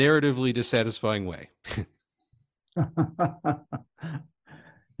narratively dissatisfying way?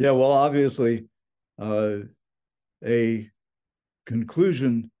 Yeah, well, obviously, a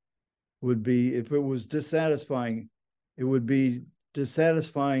conclusion would be, if it was dissatisfying, it would be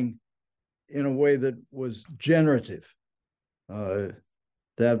dissatisfying in a way that was generative, that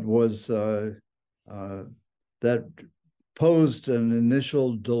posed an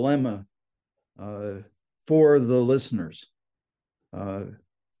initial dilemma for the listeners.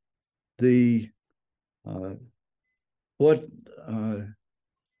 What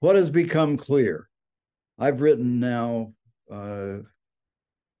has become clear? I've written now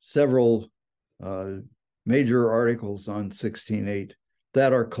several major articles on 16:8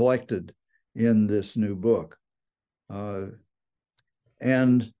 that are collected in this new book.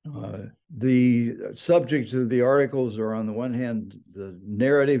 And the subject of the articles are, on the one hand, the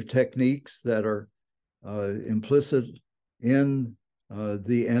narrative techniques that are implicit in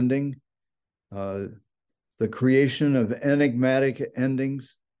the ending, the creation of enigmatic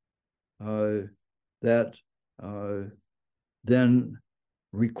endings that then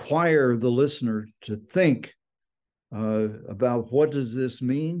require the listener to think about, what does this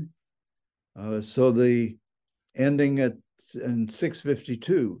mean? So the ending in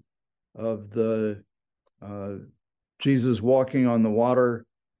 6:52 of the Jesus walking on the water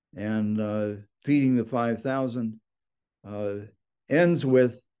and feeding the 5,000 ends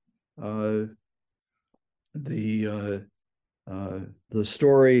with the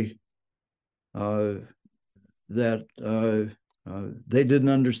story that they didn't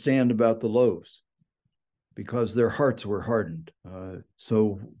understand about the loaves because their hearts were hardened.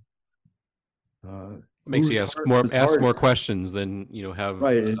 So Makes you whose ask heart more is hardened. questions than, have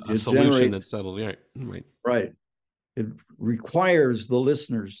Right. a solution that's settled. Yeah, right. Right. It requires the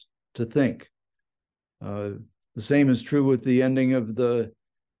listeners to think. The same is true with the ending of the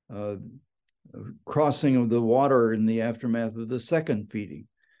crossing of the water in the aftermath of the second feeding,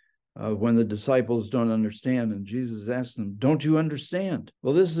 when the disciples don't understand, and Jesus asks them, "Don't you understand?"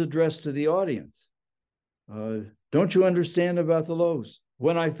 Well, this is addressed to the audience. Don't you understand about the loaves?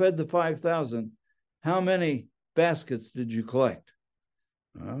 When I fed the 5,000, how many baskets did you collect?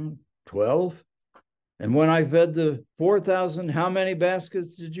 12. And when I fed the 4,000, how many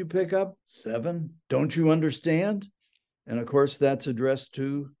baskets did you pick up? 7. Don't you understand? And of course, that's addressed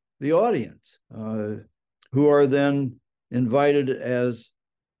to the audience, who are then invited as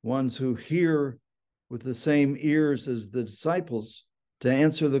ones who hear with the same ears as the disciples to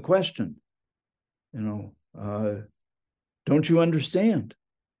answer the question. Don't you understand?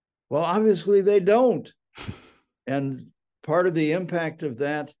 Well, obviously they don't. And part of the impact of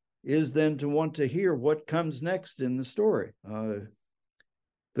that is then to want to hear what comes next in the story. The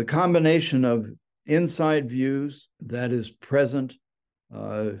combination of inside views that is present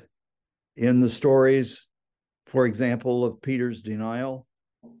in the stories, for example, of Peter's denial,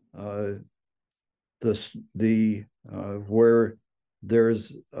 where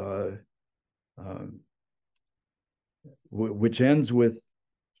there's which ends with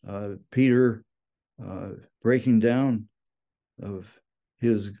Peter breaking down of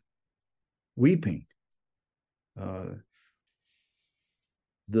his weeping.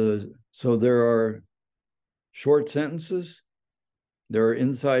 So there are short sentences, there are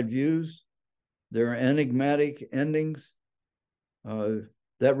inside views, there are enigmatic endings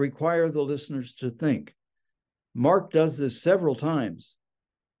that require the listeners to think. Mark does this several times.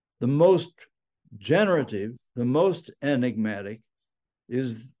 The most generative, the most enigmatic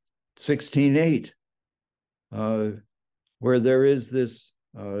is 16:8, where there is this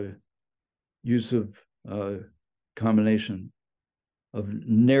use of combination of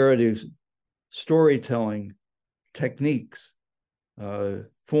narrative storytelling techniques,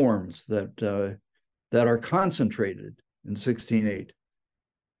 forms that are concentrated in 16:8.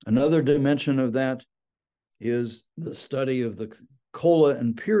 Another dimension of that is the study of the cola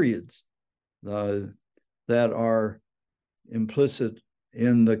and periods that are implicit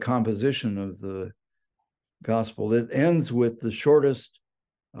in the composition of the gospel. It ends with the shortest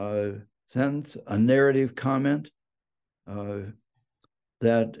sentence, a narrative comment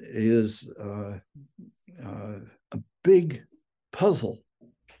that is a big puzzle,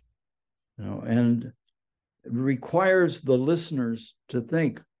 and it requires the listeners to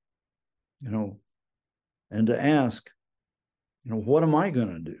think, and to ask, what am I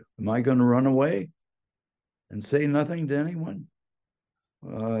going to do? Am I going to run away and say nothing to anyone?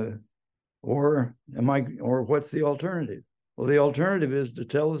 Or what's the alternative? Well, the alternative is to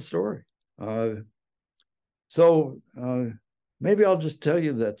tell the story. So maybe I'll just tell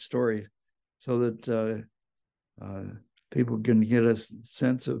you that story so that people can get a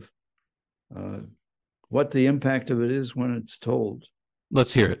sense of what the impact of it is when it's told.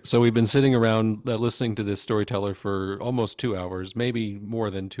 Let's hear it. So we've been sitting around listening to this storyteller for almost 2 hours, maybe more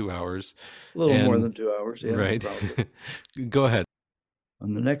than 2 hours. A little more than 2 hours, yeah. Right. Probably. Go ahead.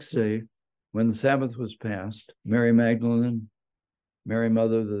 On the next day, when the Sabbath was passed, Mary Magdalene, Mary,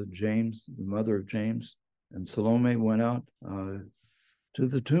 mother of James, the mother of James, and Salome went out to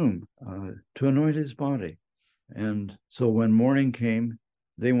the tomb to anoint his body. And so when morning came,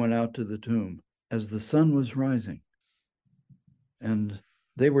 they went out to the tomb as the sun was rising. And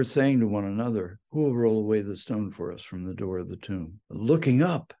they were saying to one another, "Who will roll away the stone for us from the door of the tomb?" Looking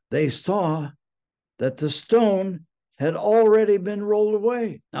up, they saw that the stone had already been rolled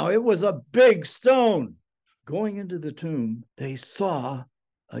away. Now, it was a big stone. Going into the tomb, they saw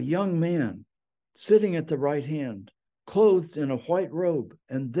a young man sitting at the right hand, clothed in a white robe,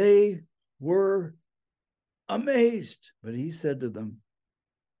 and they were amazed. But he said to them,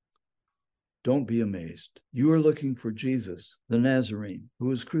 "Don't be amazed. You are looking for Jesus, the Nazarene, who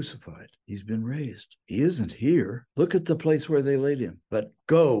was crucified. He's been raised. He isn't here. Look at the place where they laid him. But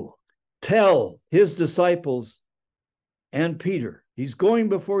go, tell his disciples and Peter, he's going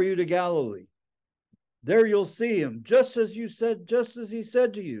before you to Galilee. There you'll see him, just as he said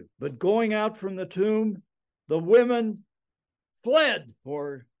to you." But going out from the tomb, the women fled,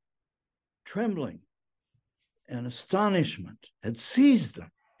 for trembling and astonishment had seized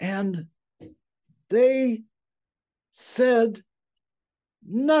them. And they said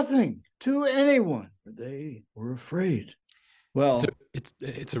nothing to anyone. They were afraid. Well,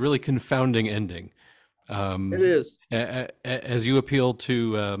 it's a really confounding ending. It is. As you appeal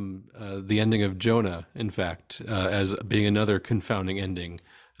to the ending of Jonah, in fact, as being another confounding ending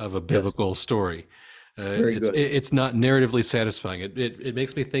of a biblical story. Very good. It's not narratively satisfying. It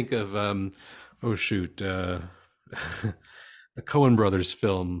makes me think of the Coen Brothers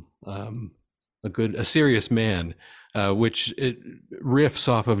film, A Serious Man, which it riffs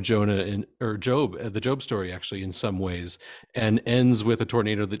off of Jonah or Job, the Job story actually in some ways, and ends with a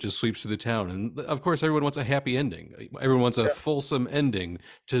tornado that just sweeps through the town. And of course, everyone wants a happy ending. Everyone wants a fulsome ending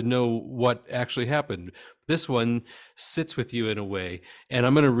to know what actually happened. This one sits with you in a way, and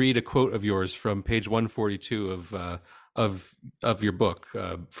I'm going to read a quote of yours from page 142 of your book,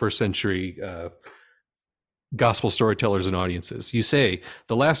 First Century Gospel Storytellers and Audiences. You say,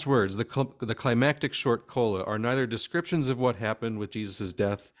 the last words, the climactic short cola, are neither descriptions of what happened with Jesus'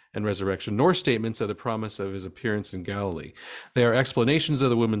 death and resurrection, nor statements of the promise of his appearance in Galilee. They are explanations of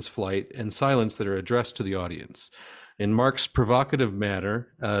the woman's flight and silence that are addressed to the audience. In Mark's provocative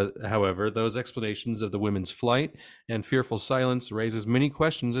manner, however, those explanations of the women's flight and fearful silence raise as many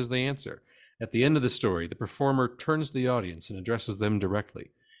questions as they answer. At the end of the story, the performer turns to the audience and addresses them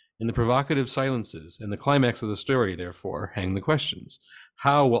directly. In the provocative silences and the climax of the story, therefore, hang the questions.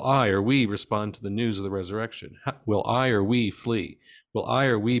 How will I or we respond to the news of the resurrection? Will I or we flee? Will I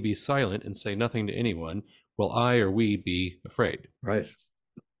or we be silent and say nothing to anyone? Will I or we be afraid? Right.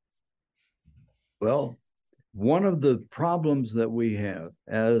 Well, one of the problems that we have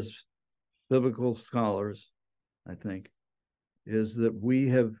as biblical scholars, I think, is that we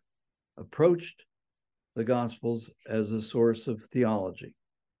have approached the Gospels as a source of theology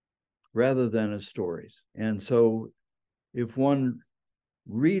rather than as stories. And so if one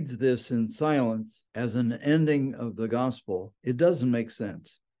reads this in silence as an ending of the Gospel, it doesn't make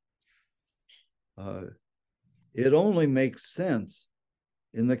sense. It only makes sense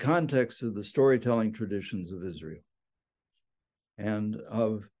in the context of the storytelling traditions of Israel and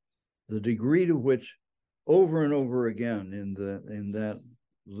of the degree to which over and over again in that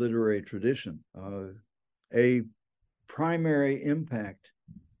literary tradition, a primary impact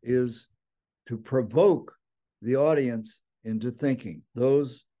is to provoke the audience into thinking.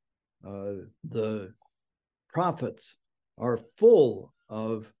 The prophets are full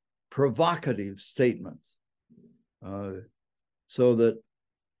of provocative statements, so that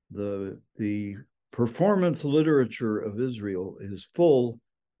the performance literature of Israel is full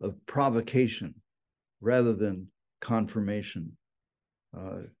of provocation rather than confirmation.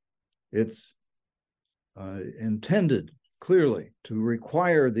 It's intended clearly to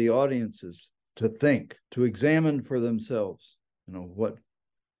require the audiences to think, to examine for themselves, what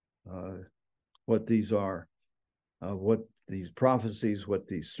these are, what these prophecies, what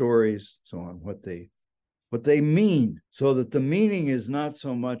these stories, so on, what they mean, so that the meaning is not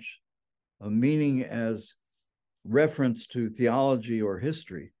so much a meaning as reference to theology or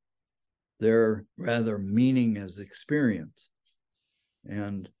history. They're rather meaning as experience.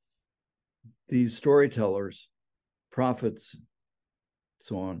 And these storytellers, prophets,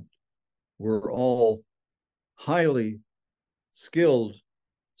 so on, were all highly skilled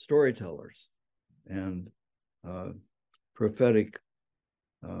storytellers and prophetic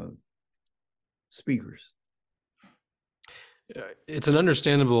speakers. It's an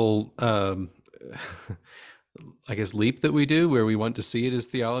understandable, I guess, leap that we do where we want to see it as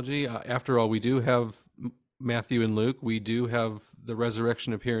theology. After all, we do have Matthew and Luke. We do have the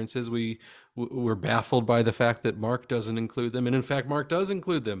resurrection appearances. We're baffled by the fact that Mark doesn't include them, and in fact, Mark does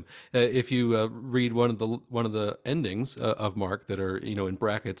include them. If you read one of the endings of Mark that are in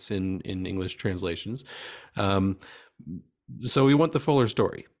brackets in English translations, so we want the fuller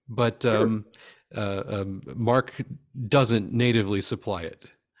story, but Sure. Mark doesn't natively supply it.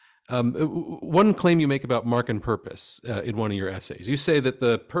 One claim you make about Mark and purpose in one of your essays, you say that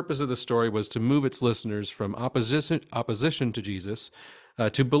the purpose of the story was to move its listeners from opposition to Jesus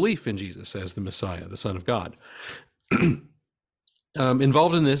to belief in Jesus as the Messiah, the Son of God.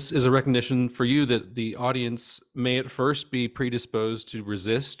 Involved in this is a recognition for you that the audience may at first be predisposed to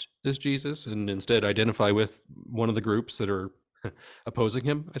resist this Jesus and instead identify with one of the groups that are opposing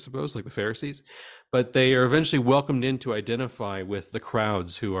him, I suppose, like the Pharisees, but they are eventually welcomed in to identify with the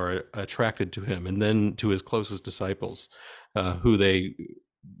crowds who are attracted to him, and then to his closest disciples, who they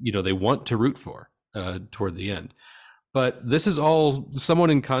want to root for toward the end. But this is all somewhat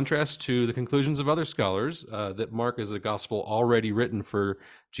in contrast to the conclusions of other scholars that Mark is a gospel already written for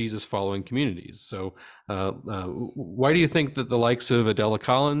Jesus-following communities. So why do you think that the likes of Adela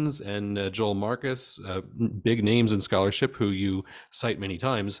Collins and Joel Marcus, big names in scholarship who you cite many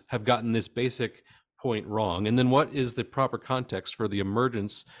times, have gotten this basic point wrong? And then what is the proper context for the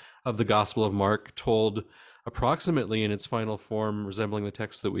emergence of the Gospel of Mark, told approximately in its final form, resembling the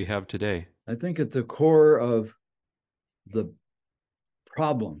text that we have today? I think at the core of the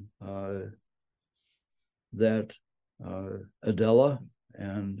problem that Adela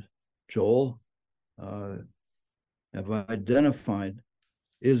and Joel have identified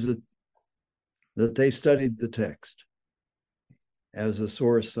is that they studied the text as a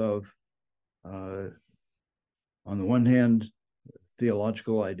source of, on the one hand,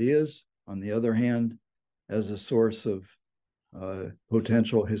 theological ideas, on the other hand, as a source of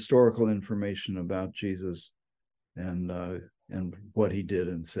potential historical information about Jesus and what he did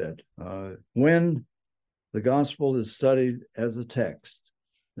and said. When the gospel is studied as a text,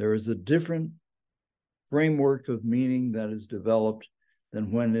 there is a different framework of meaning that is developed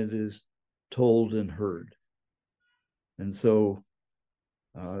than when it is told and heard. And so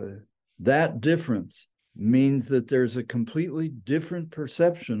that difference means that there's a completely different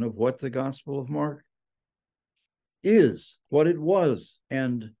perception of what the Gospel of Mark is, what it was.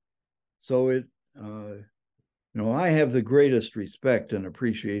 And so I have the greatest respect and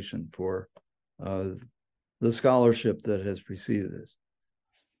appreciation for the scholarship that has preceded this,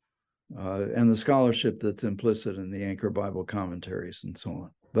 and the scholarship that's implicit in the Anchor Bible commentaries and so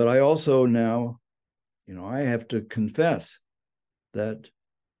on. But I also now, I have to confess that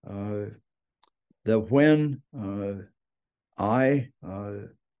when I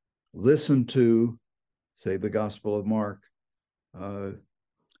listen to, say, the Gospel of Mark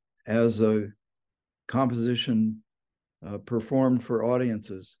as a composition performed for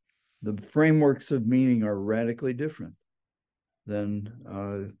audiences, the frameworks of meaning are radically different than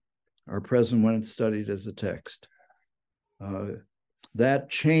are present when it's studied as a text. That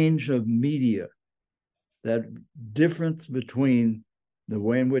change of media, that difference between the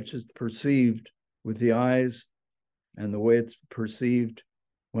way in which it's perceived with the eyes and the way it's perceived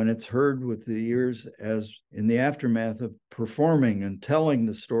when it's heard with the ears, as in the aftermath of performing and telling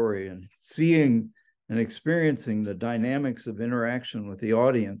the story and seeing and experiencing the dynamics of interaction with the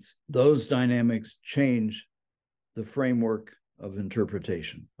audience, those dynamics change the framework of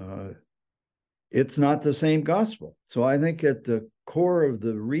interpretation. It's not the same gospel. So I think at the core of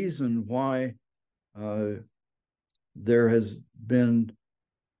the reason why there has been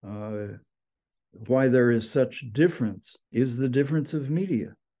why there is such difference is the difference of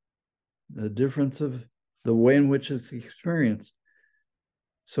media, the difference of the way in which it's experienced.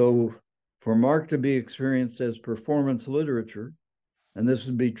 So for Mark to be experienced as performance literature, and this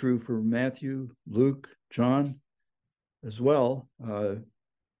would be true for Matthew, Luke, John as well,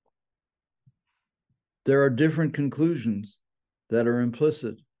 there are different conclusions that are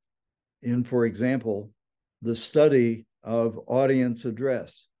implicit in, for example, the study of audience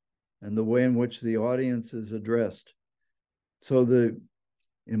address and the way in which the audience is addressed. So the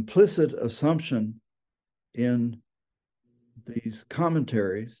implicit assumption in these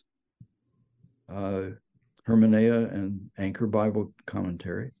commentaries, Hermeneia and Anchor Bible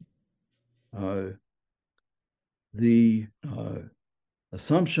Commentary, the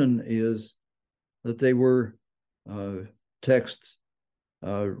assumption is that they were texts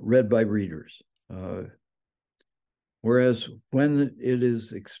read by readers. Whereas when it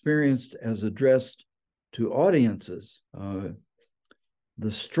is experienced as addressed to audiences,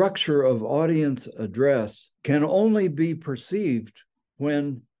 the structure of audience address can only be perceived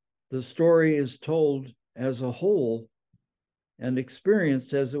when the story is told as a whole and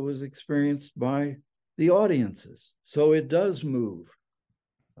experienced as it was experienced by the audiences. So it does move.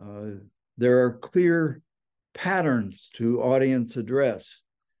 There are clear patterns to audience address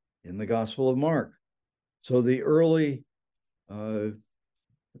in the Gospel of Mark. So the early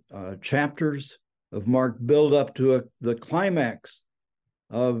chapters of Mark build up to the climax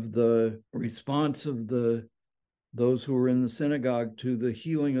of the response of those who were in the synagogue to the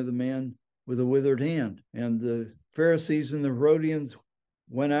healing of the man with a withered hand. And the Pharisees and the Herodians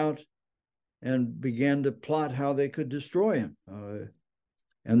went out and began to plot how they could destroy him.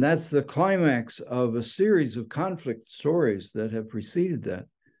 And that's the climax of a series of conflict stories that have preceded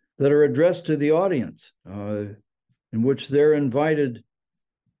that are addressed to the audience, in which they're invited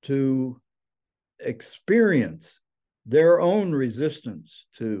to experience their own resistance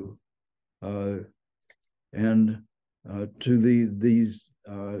to these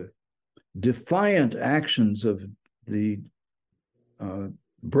defiant actions of the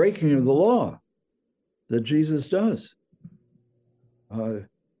breaking of the law that Jesus does.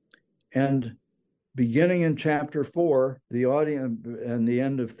 And beginning in chapter 4, the audience, and the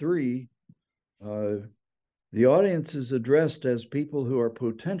end of 3, the audience is addressed as people who are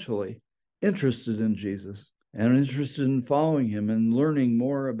potentially interested in Jesus, and interested in following him and learning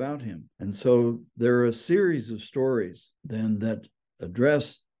more about him. And so there are a series of stories then that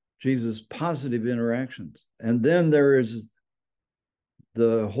address Jesus' positive interactions. And then there is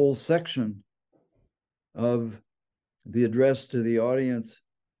the whole section of the address to the audience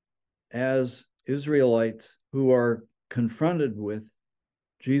as Israelites who are confronted with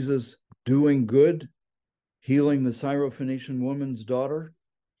Jesus doing good, healing the Syrophoenician woman's daughter,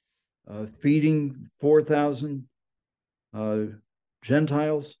 feeding 4,000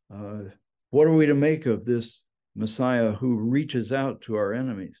 Gentiles. What are we to make of this Messiah who reaches out to our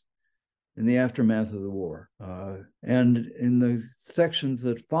enemies in the aftermath of the war? And in the sections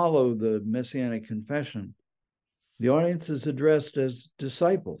that follow the Messianic confession, the audience is addressed as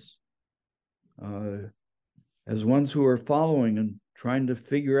disciples, as ones who are following and trying to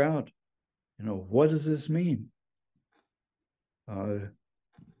figure out, what does this mean?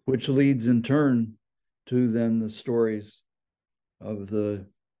 Which leads in turn to then the stories of the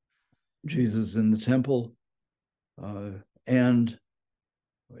Jesus in the temple, and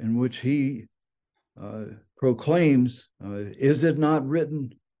in which he proclaims, is it not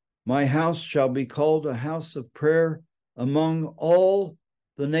written, my house shall be called a house of prayer among all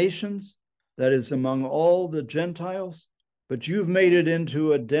the nations, that is, among all the Gentiles, but you've made it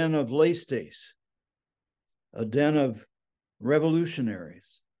into a den of laystes, a den of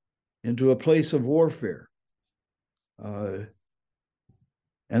revolutionaries, into a place of warfare. And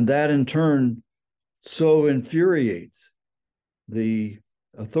that in turn so infuriates the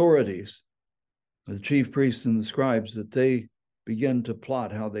authorities, the chief priests and the scribes, that they begin to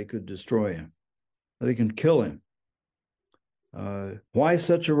plot how they could destroy him, how they can kill him. Why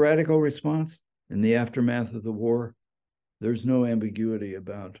such a radical response? In the aftermath of the war, there's no ambiguity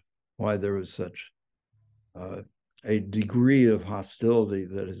about why there was such a degree of hostility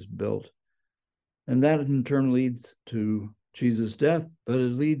that is built. And that in turn leads to Jesus' death, but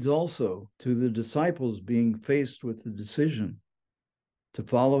it leads also to the disciples being faced with the decision to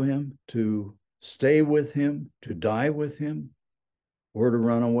follow him, to stay with him, to die with him, or to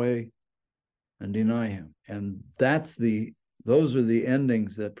run away and deny him. And those are the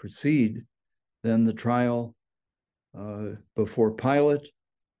endings that precede then the trial before Pilate,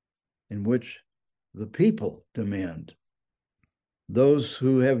 in which the people demand, those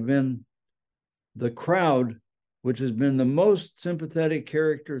who have been the crowd, which has been the most sympathetic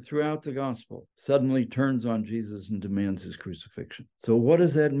character throughout the gospel, suddenly turns on Jesus and demands his crucifixion. So what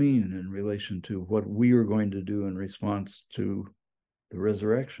does that mean in relation to what we are going to do in response to the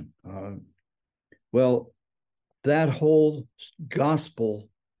resurrection? Well, that whole gospel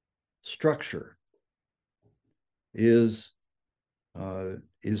structure is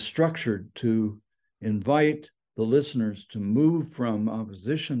structured to invite the listeners to move from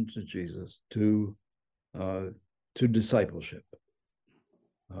opposition to Jesus to discipleship.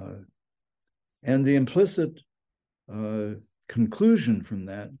 And the implicit conclusion from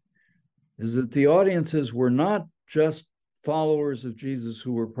that is that the audiences were not just followers of Jesus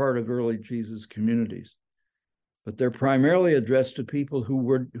who were part of early Jesus communities, but they're primarily addressed to people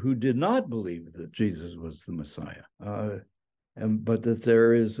who did not believe that Jesus was the Messiah, but that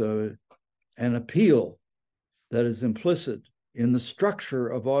there is an appeal that is implicit in the structure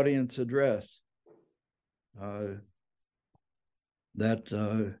of audience address, that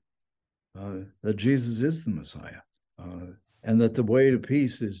Jesus is the Messiah, and that the way to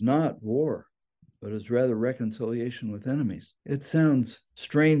peace is not war, but is rather reconciliation with enemies. It sounds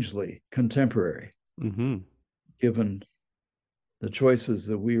strangely contemporary, given the choices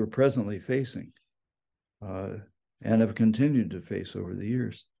that we are presently facing and have continued to face over the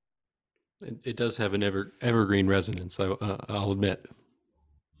years. It does have an evergreen resonance, I'll admit.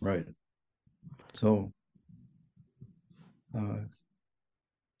 Right. So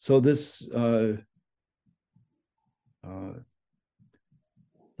this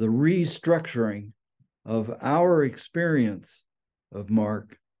the restructuring of our experience of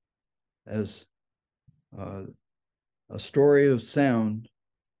Mark as a story of sound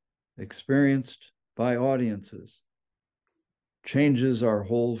experienced by audiences changes our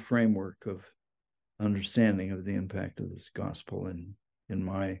whole framework of understanding of the impact of this gospel in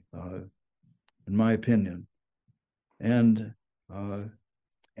my opinion, and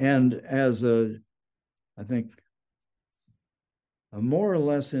as I think a more or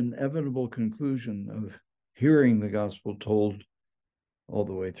less inevitable conclusion of hearing the gospel told all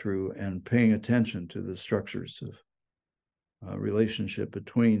the way through and paying attention to the structures of relationship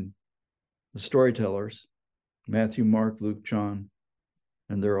between the storytellers, Matthew, Mark, Luke, John,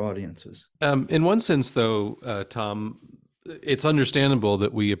 and their audiences. In one sense, though, Tom, it's understandable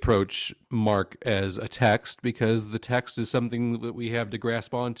that we approach Mark as a text because the text is something that we have to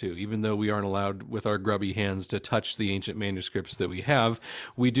grasp onto. Even though we aren't allowed with our grubby hands to touch the ancient manuscripts that we have,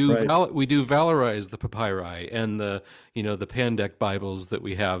 we do Right. we do valorize the papyri and the the Pandect Bibles that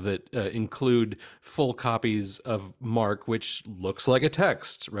we have that include full copies of Mark, which looks like a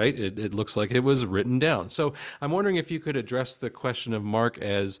text, right? It looks like it was written down. So I'm wondering if you could address the question of Mark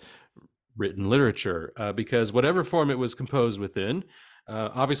as written literature, because whatever form it was composed within,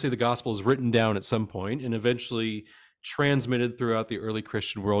 obviously the gospel is written down at some point and eventually transmitted throughout the early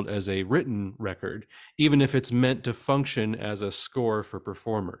Christian world as a written record, even if it's meant to function as a score for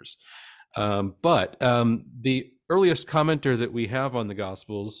performers. But the earliest commenter that we have on the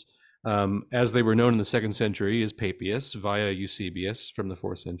Gospels, as they were known in the 2nd century, is Papias via Eusebius from the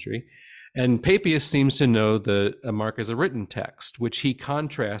 4th century. And Papias seems to know the Mark as a written text, which he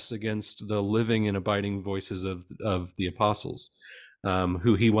contrasts against the living and abiding voices of the apostles,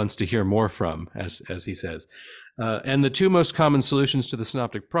 who he wants to hear more from, as he says. And the two most common solutions to the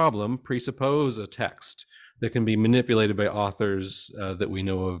synoptic problem presuppose a text that can be manipulated by authors that we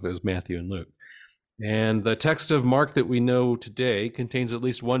know of as Matthew and Luke. And the text of Mark that we know today contains at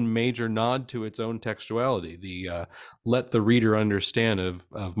least one major nod to its own textuality, the let the reader understand of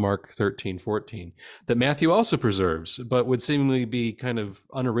Mark 13:14, that Matthew also preserves, but would seemingly be kind of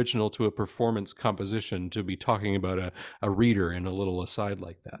unoriginal to a performance composition to be talking about a reader in a little aside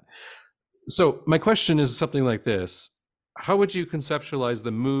like that. So my question is something like this. How would you conceptualize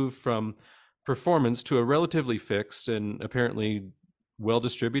the move from performance to a relatively fixed and apparently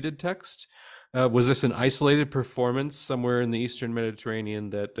well-distributed text? Was this an isolated performance somewhere in the Eastern Mediterranean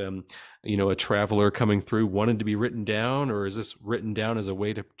that, a traveler coming through wanted to be written down, or is this written down as a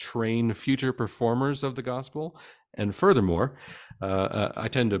way to train future performers of the gospel? And furthermore, I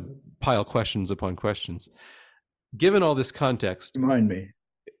tend to pile questions upon questions. Given all this context, Remind me.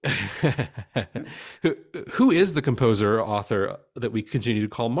 who is the composer or author that we continue to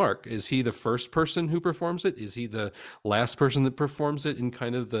call Mark? Is he the first person who performs it? Is he the last person that performs it in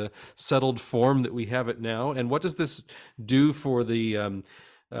kind of the settled form that we have it now? And what does this do for the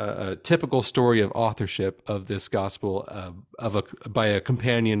typical story of authorship of this gospel by a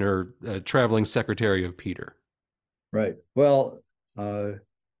companion or a traveling secretary of Peter? Right. Well,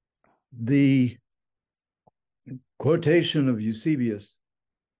 the quotation of Eusebius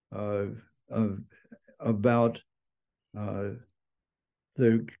about the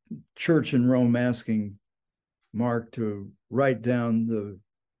church in Rome asking Mark to write down the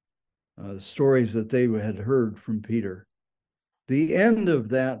stories that they had heard from Peter. The end of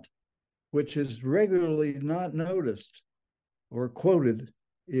that, which is regularly not noticed or quoted,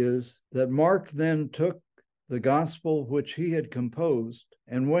 is that Mark then took the gospel which he had composed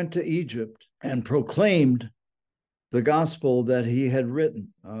and went to Egypt and proclaimed the gospel that he had written.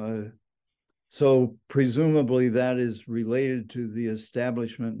 So presumably that is related to the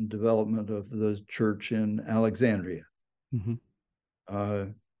establishment and development of the church in Alexandria.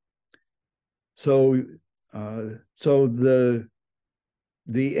 Mm-hmm. So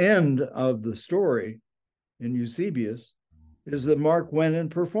the end of the story in Eusebius is that Mark went and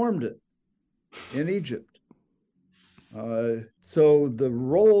performed it in Egypt. So the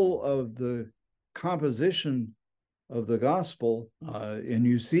role of the composition of the gospel in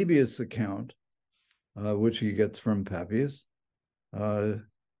Eusebius' account, which he gets from Papias,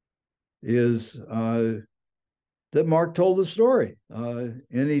 is that Mark told the story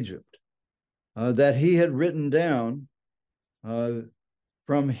in Egypt, that he had written down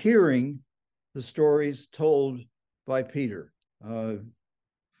from hearing the stories told by Peter. One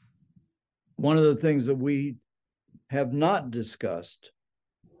of the things that we have not discussed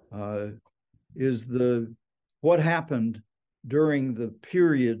is what happened during the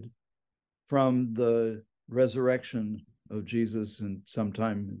period from the resurrection of Jesus and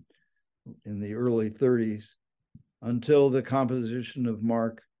sometime in the early 30s until the composition of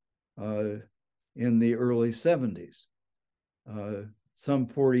Mark in the early 70s, some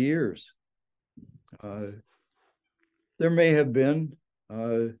 40 years. There may have been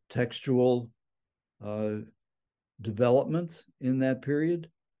textual developments in that period.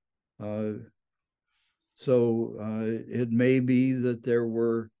 So it may be that there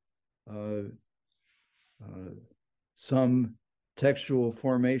were some textual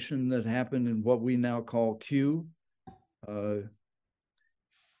formation that happened in what we now call Q. But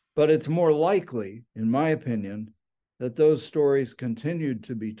it's more likely, in my opinion, that those stories continued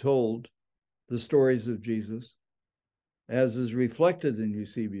to be told, the stories of Jesus, as is reflected in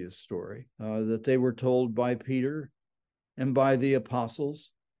Eusebius' story, that they were told by Peter and by the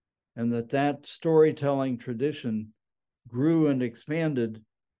apostles, and that storytelling tradition grew and expanded,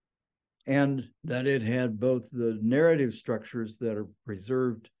 and that it had both the narrative structures that are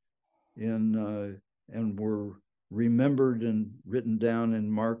preserved in and were remembered and written down in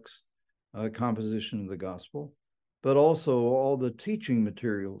Mark's composition of the gospel, but also all the teaching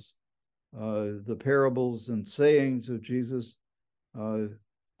materials, the parables and sayings of Jesus,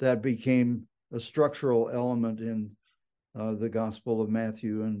 that became a structural element in the Gospel of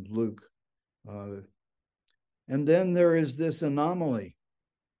Matthew and Luke. And then there is this anomaly,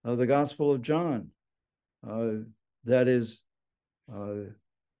 the Gospel of John, that is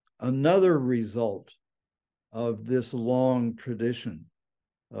another result of this long tradition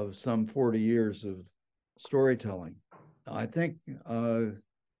of some 40 years of storytelling. I think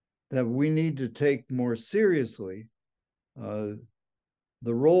that we need to take more seriously the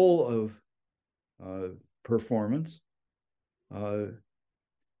role of performance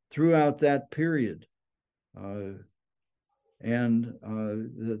throughout that period, and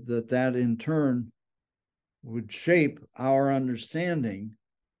that in turn would shape our understanding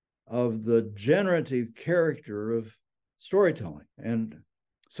of the generative character of storytelling. And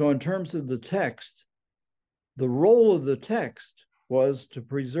so in terms of the text, the role of the text was to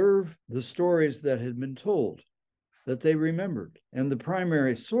preserve the stories that had been told, that they remembered. And the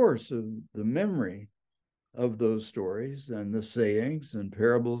primary source of the memory of those stories and the sayings and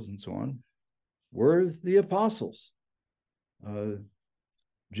parables and so on were the apostles.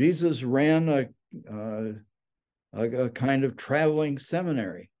 Jesus ran a kind of traveling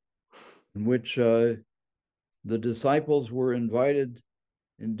seminary in which the disciples were invited,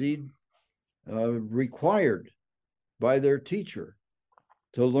 indeed required by their teacher,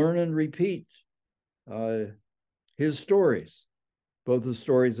 to learn and repeat his stories, both the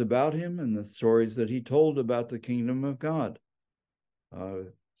stories about him and the stories that he told about the kingdom of God.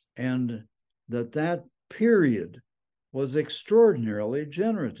 And that period was extraordinarily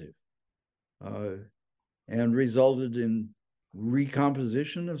generative, and resulted in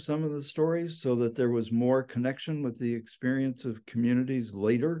recomposition of some of the stories so that there was more connection with the experience of communities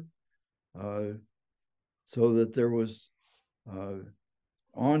later, so that there was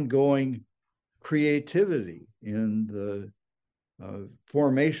ongoing creativity in the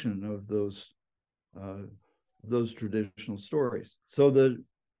formation of those traditional stories. So the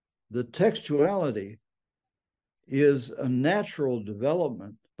textuality is a natural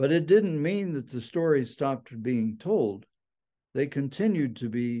development, but it didn't mean that the stories stopped being told. They continued to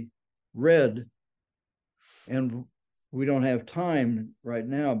be read, and we don't have time right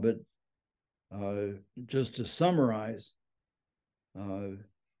now, but just to summarize,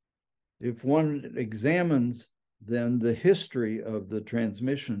 if one examines then the history of the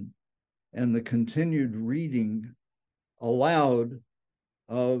transmission and the continued reading aloud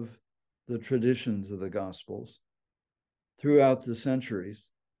of the traditions of the Gospels throughout the centuries,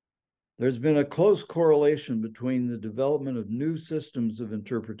 there's been a close correlation between the development of new systems of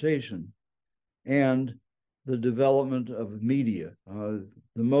interpretation and the development of media. The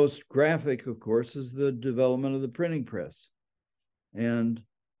most graphic, of course, is the development of the printing press and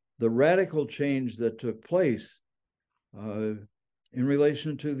the radical change that took place in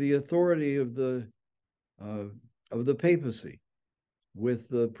relation to the authority of the papacy with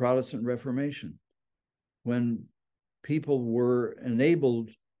the Protestant Reformation, when people were enabled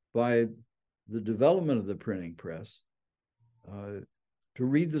by the development of the printing press to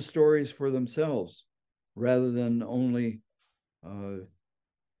read the stories for themselves rather than only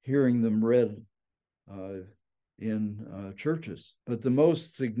hearing them read in churches. But the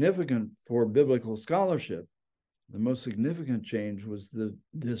most significant for biblical scholarship, the most significant change was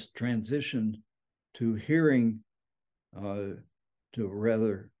this transition to hearing,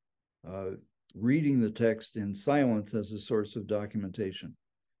 reading the text in silence as a source of documentation.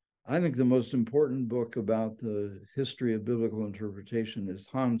 I think the most important book about the history of biblical interpretation is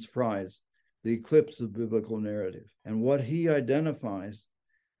Hans Frey's The Eclipse of Biblical Narrative. And what he identifies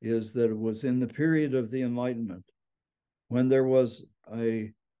is that it was in the period of the Enlightenment, when there was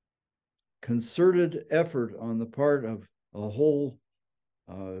a concerted effort on the part of a whole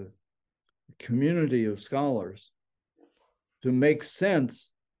community of scholars to make sense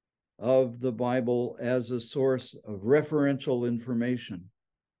of the Bible as a source of referential information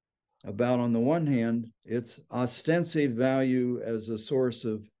about, on the one hand, its ostensive value as a source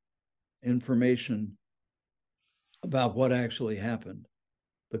of information about what actually happened,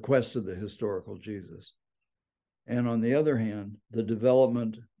 the quest of the historical Jesus. And on the other hand, the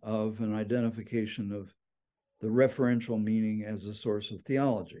development of an identification of the referential meaning as a source of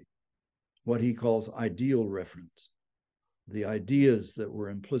theology, what he calls ideal reference, the ideas that were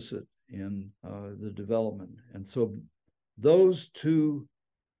implicit in the development. And so those two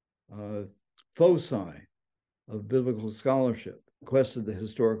foci of biblical scholarship, Quest of the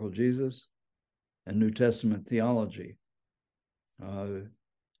Historical Jesus and New Testament theology,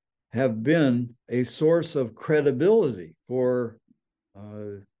 have been a source of credibility for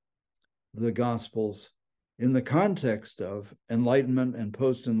the Gospels in the context of Enlightenment and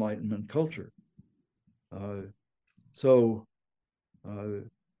post-Enlightenment culture. So the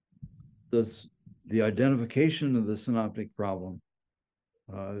identification of the synoptic problem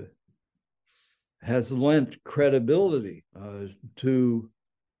has lent credibility to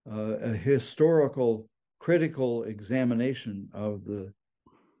a historical, critical examination of the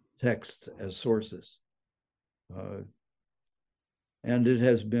texts as sources. And it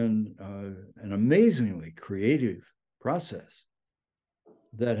has been an amazingly creative process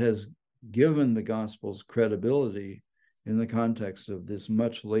that has given the Gospels credibility in the context of this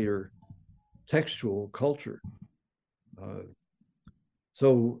much later textual culture.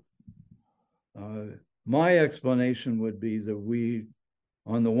 So my explanation would be that we,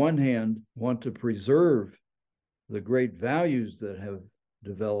 on the one hand, want to preserve the great values that have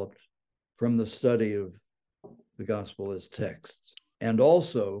developed from the study of the gospel as texts, and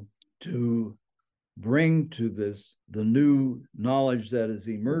also to bring to this the new knowledge that is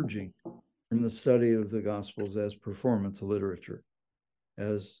emerging from the study of the gospels as performance literature,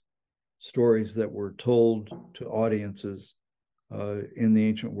 as stories that were told to audiences in the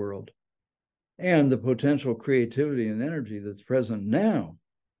ancient world, and the potential creativity and energy that's present now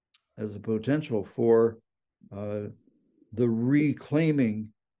as a potential for the reclaiming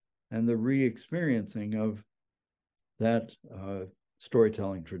and the re-experiencing of that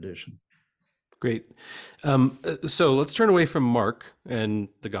storytelling tradition. Great. So let's turn away from Mark and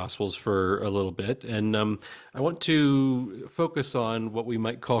the Gospels for a little bit. And I want to focus on what we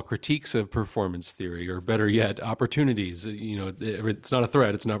might call critiques of performance theory, or better yet, opportunities. You know, it's not a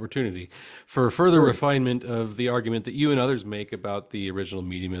threat, it's an opportunity for further refinement of the argument that you and others make about the original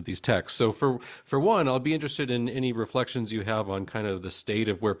medium of these texts. So for one, I'll be interested in any reflections you have on kind of the state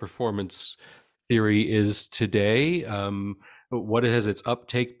of where performance theory is today. What has its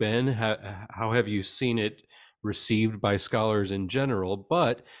uptake been? How have you seen it received by scholars in general?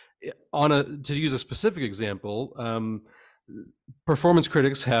 But to use a specific example, performance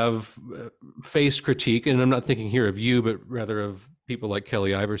critics have faced critique, and I'm not thinking here of you, but rather of people like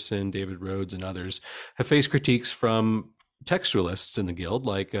Kelly Iverson, David Rhodes, and others, have faced critiques from textualists in the Guild,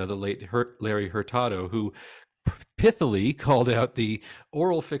 like the late Larry Hurtado, who pithily called out the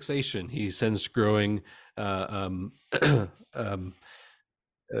oral fixation he sensed growing that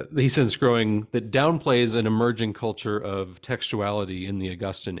downplays an emerging culture of textuality in the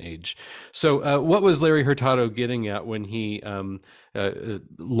Augustan age. So what was Larry Hurtado getting at when he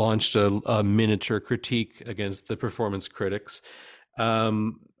launched a miniature critique against the performance critics?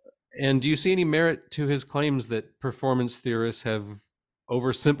 And do you see any merit to his claims that performance theorists have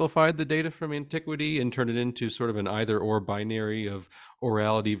oversimplified the data from antiquity and turned it into sort of an either or binary of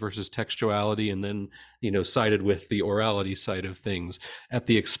orality versus textuality, and then, you know, sided with the orality side of things at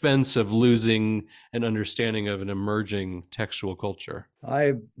the expense of losing an understanding of an emerging textual culture?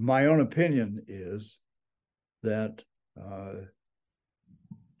 My own opinion is that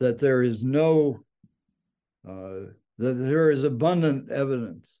that there is abundant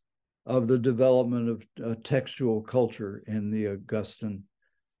evidence of the development of textual culture in the Augustan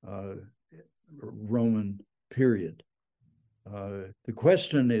Roman period. The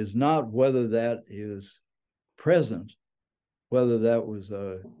question is not whether that is present, whether that was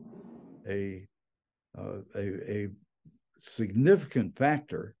a significant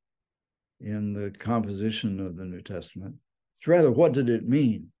factor in the composition of the New Testament. It's rather, what did it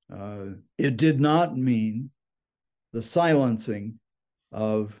mean? It did not mean the silencing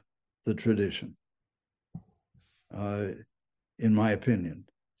of the tradition, in my opinion.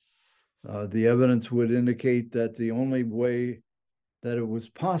 The evidence would indicate that the only way that it was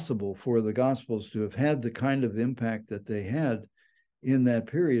possible for the Gospels to have had the kind of impact that they had in that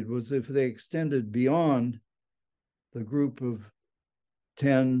period was if they extended beyond the group of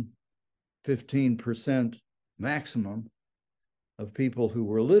 10, 15% maximum of people who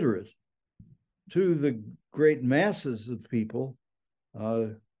were literate to the great masses of people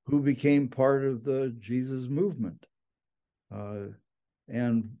who became part of the Jesus movement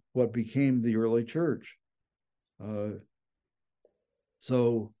and what became the early church.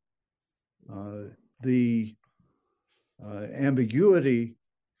 So the ambiguity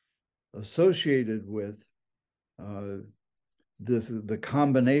associated with the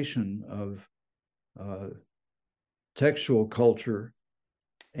combination of textual culture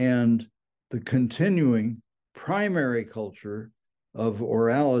and the continuing primary culture of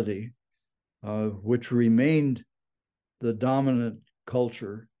orality, which remained the dominant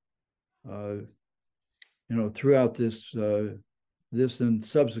culture, throughout this and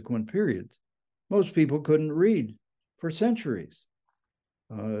subsequent periods. Most people couldn't read for centuries.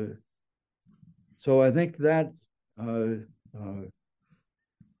 So I think that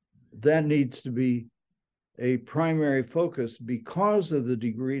that needs to be a primary focus because of the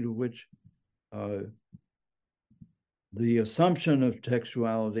degree to which the assumption of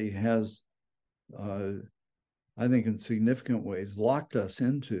textuality has, I think, in significant ways, locked us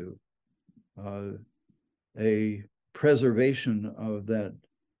into a preservation of that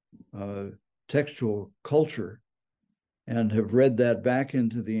textual culture, and have read that back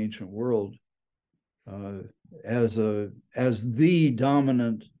into the ancient world as the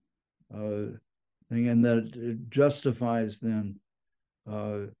dominant thing, and that it justifies then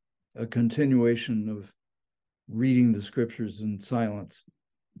a continuation of reading the scriptures in silence,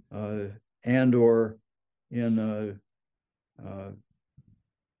 and or in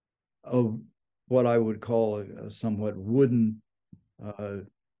what I would call a somewhat wooden,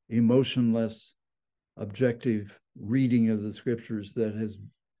 emotionless, objective reading of the scriptures that has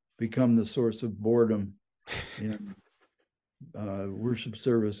become the source of boredom in worship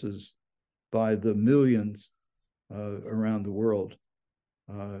services by the millions around the world.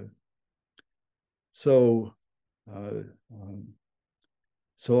 So I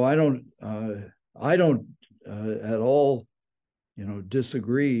don't at all,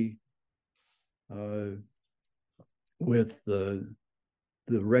 disagree with the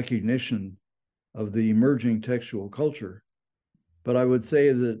recognition of the emerging textual culture, but I would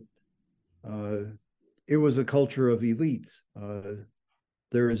say that it was a culture of elites.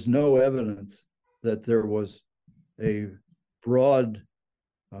 There is no evidence that there was a broad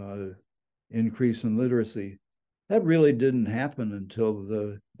increase in literacy. That really didn't happen until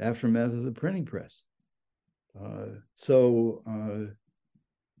the aftermath of the printing press. So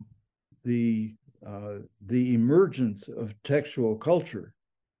the emergence of textual culture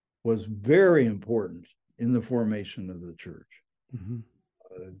was very important in the formation of the church. Mm-hmm.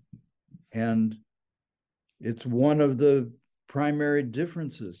 And it's one of the primary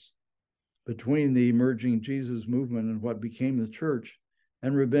differences between the emerging Jesus movement and what became the church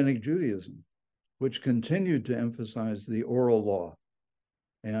and Rabbinic Judaism, which continued to emphasize the oral law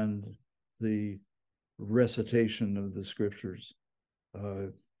and the recitation of the scriptures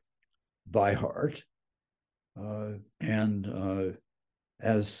by heart and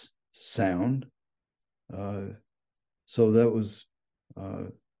as sound. So that was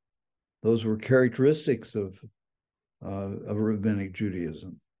those were characteristics of Rabbinic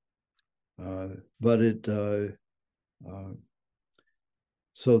Judaism. But it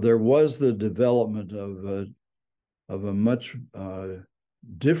so there was the development of a much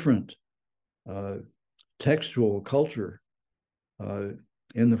different textual culture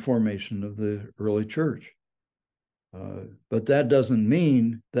in the formation of the early church. But that doesn't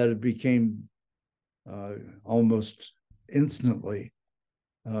mean that it became almost instantly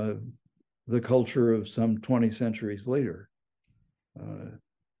the culture of some 20 centuries later.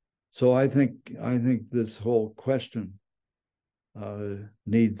 So I think this whole question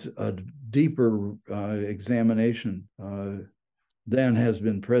needs a deeper examination than has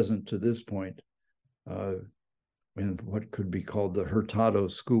been present to this point in what could be called the Hurtado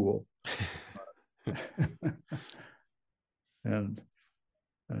school. And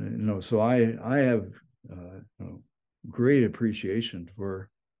so I have great appreciation for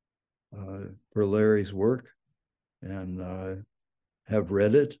Larry's work, and have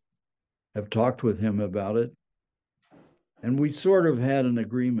read it, have talked with him about it, and we sort of had an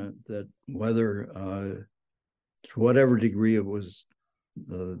agreement that whether to whatever degree it was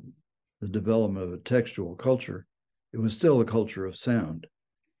the development of a textual culture, it was still a culture of sound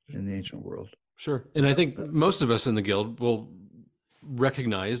in the ancient world. Sure. And I think most of us in the Guild will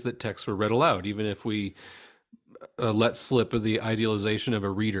recognize that texts were read aloud, even if we let slip the idealization of a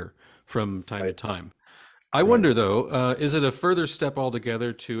reader from time to time. I wonder, though, is it a further step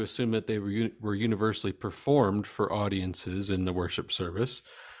altogether to assume that they were universally performed for audiences in the worship service?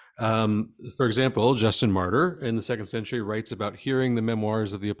 For example, Justin Martyr in the 2nd century writes about hearing the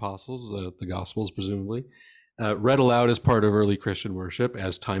memoirs of the apostles, the Gospels presumably, read aloud as part of early Christian worship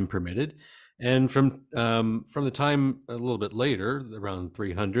as time permitted. And from the time a little bit later, around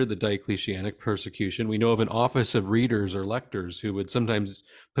 300, the Diocletianic persecution, we know of an office of readers or lectors who would sometimes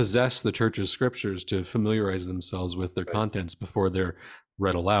possess the church's scriptures to familiarize themselves with their contents before they're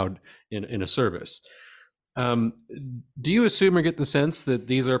read aloud in a service. Um, do you assume or get the sense that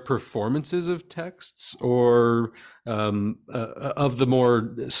these are performances of texts, or of the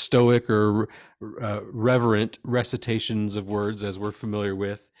more stoic or reverent recitations of words as we're familiar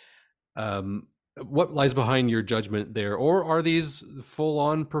with? What lies behind your judgment there? Or are these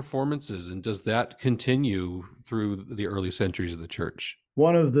full-on performances, and does that continue through the early centuries of the church?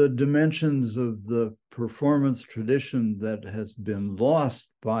 One of the dimensions of the performance tradition that has been lost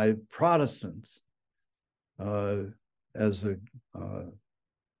by Protestants as a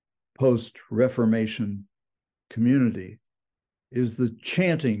post-Reformation community is the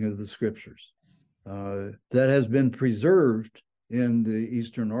chanting of the scriptures that has been preserved in the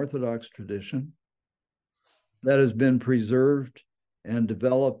Eastern Orthodox tradition, that has been preserved and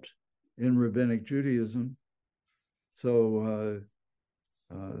developed in Rabbinic Judaism. So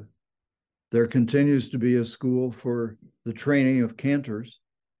there continues to be a school for the training of cantors.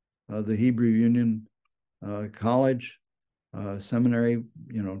 The Hebrew Union College Seminary,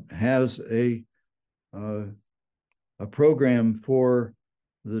 has a program for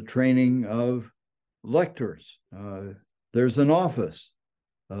the training of lectors. There's an office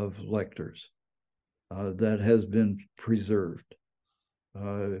of lectors that has been preserved.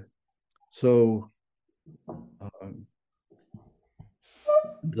 So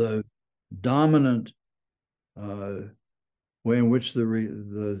the dominant way in which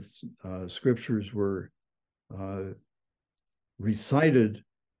the scriptures were recited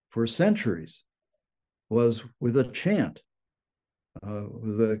for centuries was with a chant,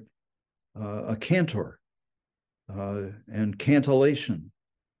 with a cantor and cantillation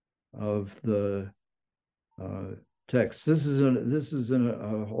of the text. This is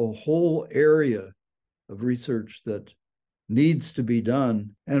a whole area of research that needs to be done,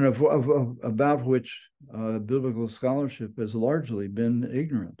 and about which biblical scholarship has largely been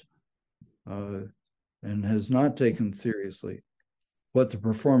ignorant and has not taken seriously what the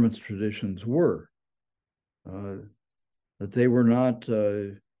performance traditions were. That they were not,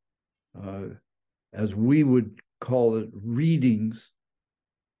 as we would call it, readings.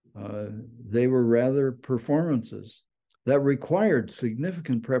 They were rather performances that required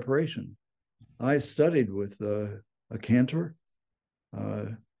significant preparation. I studied with a cantor.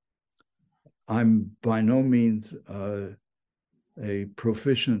 I'm by no means a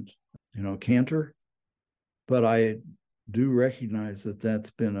proficient, cantor, but I do recognize that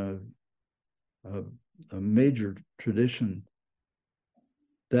that's been a major tradition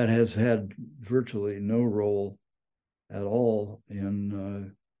that has had virtually no role at all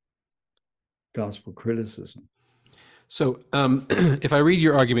in gospel criticism. So if I read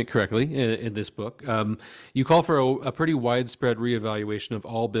your argument correctly in this book, you call for a pretty widespread reevaluation of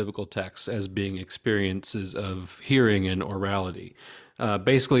all biblical texts as being experiences of hearing and orality,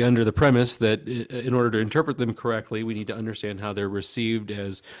 basically under the premise that in order to interpret them correctly, we need to understand how they're received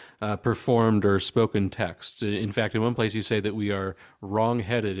as performed or spoken texts. In fact, in one place you say that we are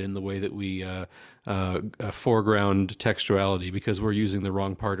wrong-headed in the way that we foreground textuality because we're using the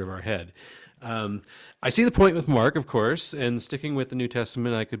wrong part of our head. I see the point with Mark, of course, and sticking with the New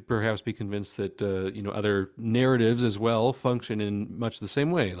Testament, I could perhaps be convinced that other narratives as well function in much the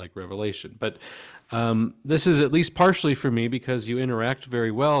same way, like Revelation. But this is at least partially for me because you interact very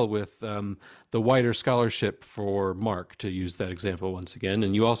well with the wider scholarship for Mark, to use that example once again,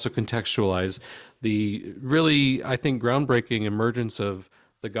 and you also contextualize the really, I think, groundbreaking emergence of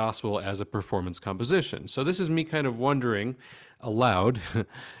the gospel as a performance composition. So this is me kind of wondering aloud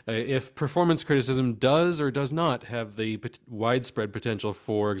if performance criticism does or does not have the widespread potential,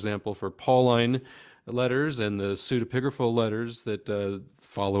 for example, for Pauline letters and the pseudepigraphal letters that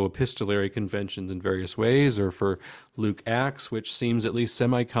follow epistolary conventions in various ways, or for Luke Acts, which seems at least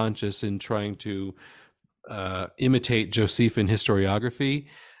semi-conscious in trying to imitate Josephine historiography.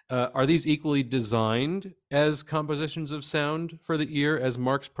 Are these equally designed as compositions of sound for the ear as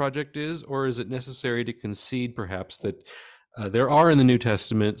Mark's project is, or is it necessary to concede perhaps that there are in the New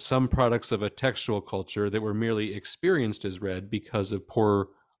Testament some products of a textual culture that were merely experienced as read because of poor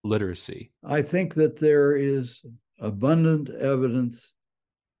literacy? I think that there is abundant evidence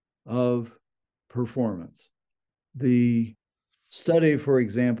of performance. The study, for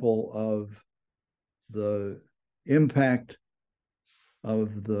example, of the impact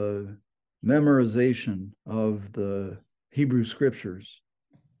of the memorization of the Hebrew scriptures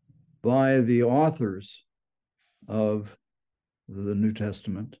by the authors of the New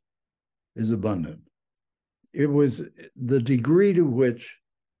Testament is abundant. It was the degree to which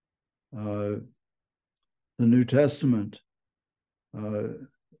the New Testament, the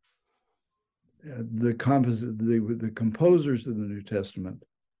composers of the New Testament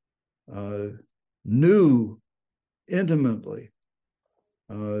knew intimately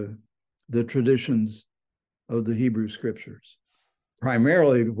the traditions of the Hebrew scriptures.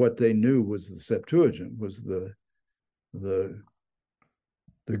 Primarily, what they knew was the Septuagint, was the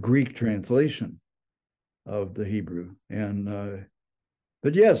Greek translation of the Hebrew. And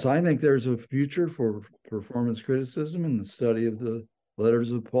but yes, I think there's a future for performance criticism in the study of the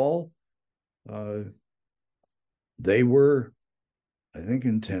letters of Paul. They were, I think,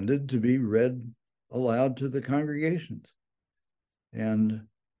 intended to be read aloud to the congregations, and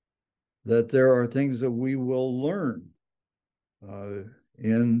that there are things that we will learn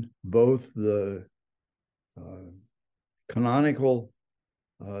in both the canonical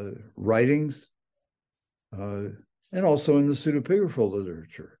writings and also in the pseudepigraphal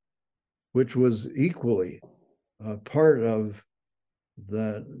literature, which was equally part of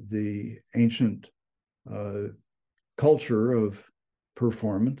the ancient culture of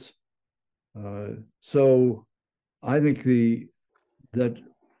performance. So I think that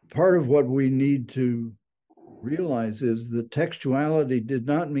part of what we need to realize is that textuality did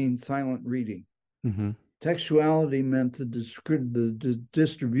not mean silent reading. Mm-hmm. Textuality meant the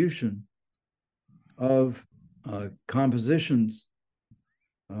distribution of compositions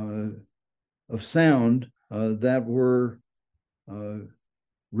of sound that were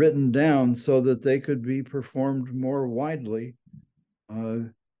written down so that they could be performed more widely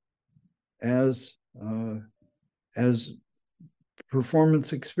as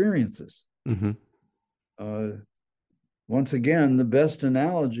performance experiences. Mm-hmm. Once again, the best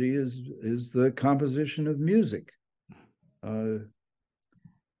analogy is the composition of music. The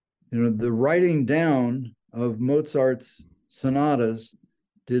writing down of Mozart's sonatas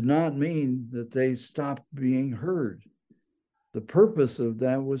did not mean that they stopped being heard. The purpose of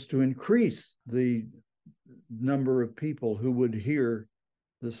that was to increase the number of people who would hear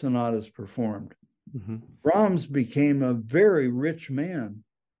the sonatas performed. Mm-hmm. Brahms became a very rich man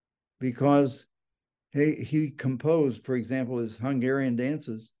because he composed, for example, his Hungarian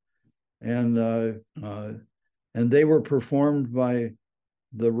dances, and they were performed by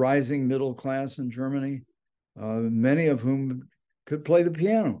the rising middle class in Germany, many of whom could play the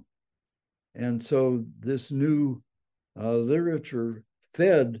piano. And so this new literature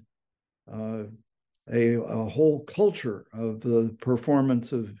fed a whole culture of the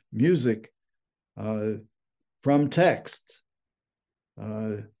performance of music from texts.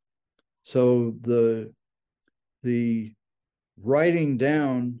 So the writing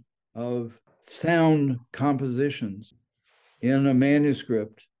down of sound compositions in a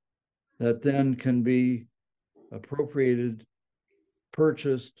manuscript that then can be appropriated,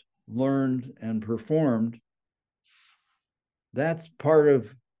 purchased, learned, and performed, that's part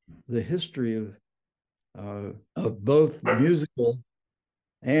of the history of both musical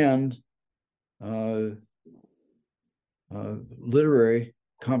and literary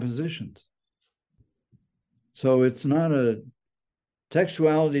compositions. So it's not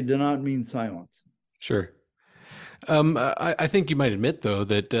textuality did not mean silence. Sure. I think you might admit, though,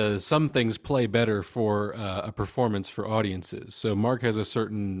 that some things play better for a performance for audiences. So Mark has a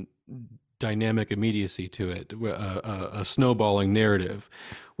certain dynamic immediacy to it, a snowballing narrative.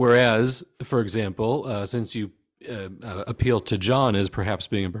 Whereas, for example, since you appeal to John as perhaps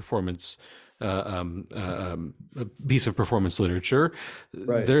being a performance, a piece of performance literature,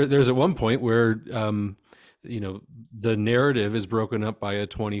 Right. There's at one point where the narrative is broken up by a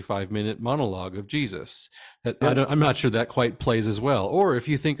 25-minute monologue of Jesus. I'm not sure that quite plays as well. Or if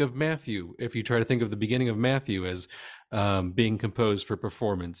you think of Matthew, if you try to think of the beginning of Matthew as being composed for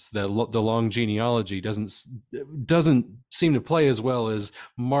performance, the long genealogy doesn't seem to play as well as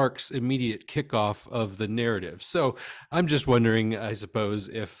Mark's immediate kickoff of the narrative. So I'm just wondering, I suppose,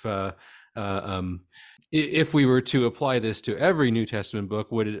 if we were to apply this to every New Testament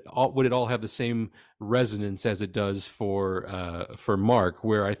book, would it all have the same resonance as it does for Mark,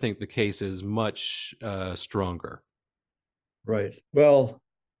 where I think the case is much stronger? Right. Well,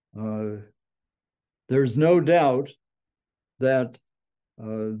 there's no doubt that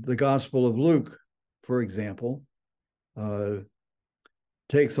the Gospel of Luke, for example,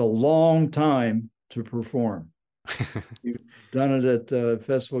 takes a long time to perform. We've done it at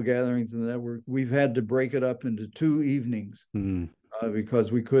festival gatherings in the network. We've had to break it up into 2 evenings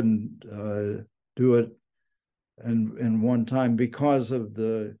because we couldn't do it in one time because of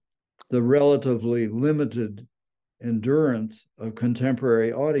the relatively limited endurance of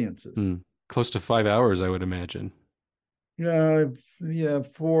contemporary audiences. Close to 5 hours, I would imagine. Yeah,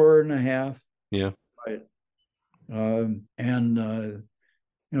 4.5. Yeah. Right. And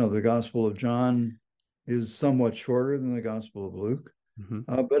the Gospel of John is somewhat shorter than the Gospel of Luke,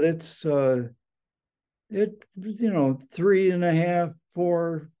 but it's it, 3.5,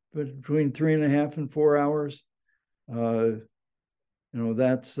 4, between 3.5 and 4 hours.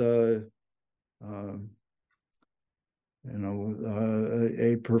 That's a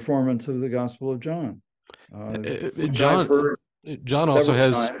performance of the Gospel of John. John also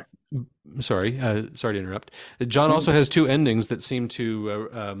has. Sorry to interrupt. John also has two endings that seem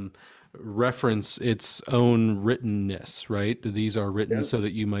to reference its own writtenness, right? These are written so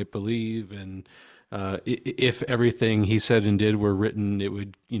that you might believe, and if everything he said and did were written, it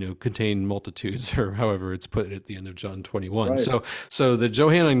would, contain multitudes, or however it's put at the end of John 21. Right. So the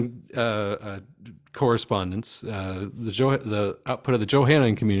Johannine correspondence, the output of the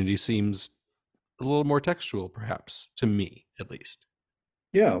Johannine community seems a little more textual, perhaps, to me, at least.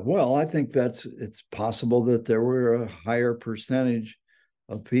 Yeah, well, I think it's possible that there were a higher percentage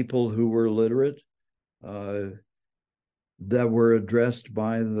of people who were literate that were addressed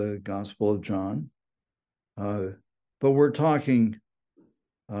by the Gospel of John. But we're talking,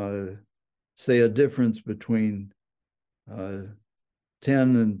 say, a difference between 10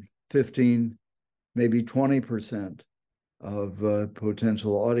 and 15, maybe 20% of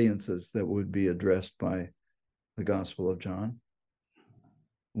potential audiences that would be addressed by the Gospel of John.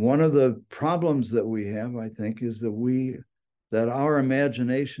 One of the problems that we have, I think, is that our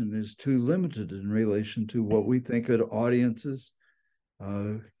imagination is too limited in relation to what we think that audiences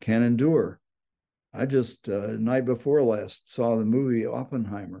can endure. I just, night before last, saw the movie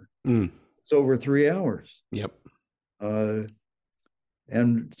Oppenheimer. It's over 3 hours. Yep.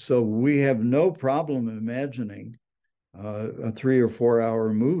 And so we have no problem imagining a 3 or 4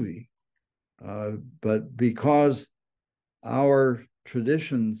 hour movie. But because our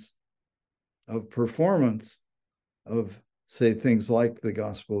traditions of performance of, say, things like the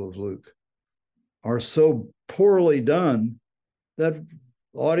Gospel of Luke are so poorly done that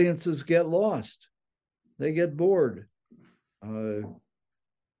audiences get lost. They get bored.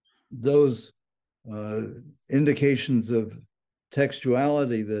 Those indications of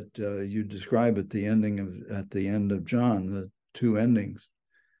textuality that you describe at the end of John, the two endings,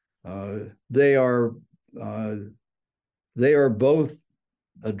 they are both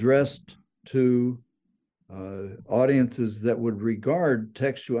addressed to audiences that would regard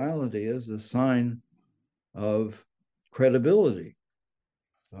textuality as a sign of credibility.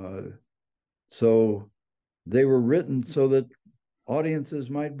 So they were written so that audiences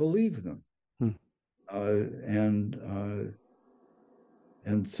might believe them.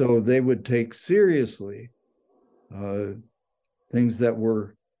 And so they would take seriously things that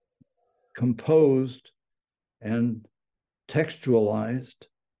were composed and textualized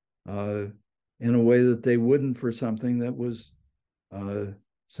in a way that they wouldn't for something that was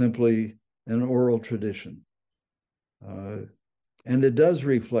simply an oral tradition. And it does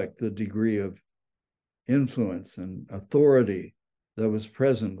reflect the degree of influence and authority that was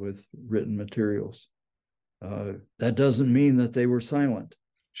present with written materials. That doesn't mean that they were silent.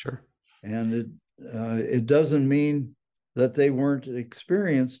 Sure. And it doesn't mean that they weren't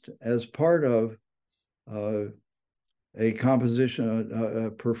experienced as part of a composition,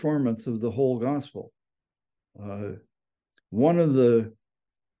 a performance of the whole gospel. One of the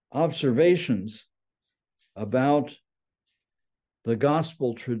observations about the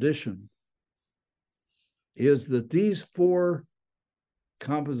gospel tradition is that these 4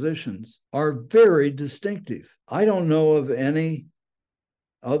 compositions are very distinctive. I don't know of any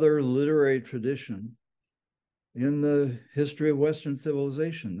other literary tradition in the history of Western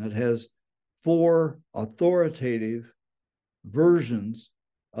civilization that has 4 authoritative versions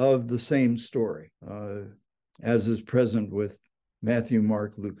of the same story, as is present with Matthew,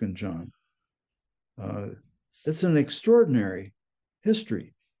 Mark, Luke, and John. It's an extraordinary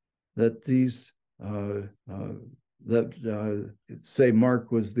history that these say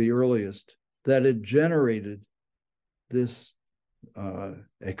Mark was the earliest, that it generated this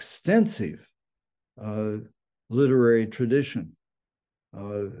extensive literary tradition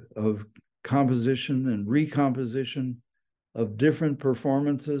of composition and recomposition of different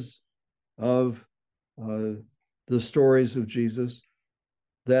performances of the stories of Jesus,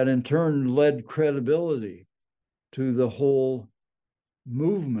 that in turn led credibility to the whole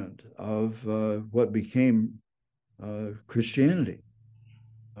movement of what became Christianity.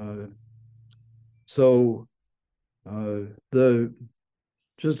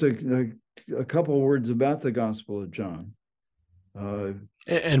 Just a couple of words about the Gospel of John.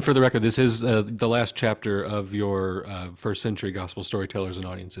 And for the record, this is the last chapter of your first century gospel storytellers and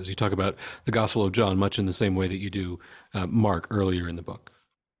audiences. You talk about the Gospel of John much in the same way that you do Mark earlier in the book.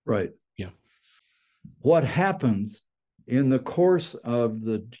 Right. Yeah. What happens in the course of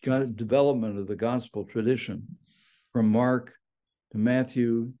the development of the gospel tradition, from Mark to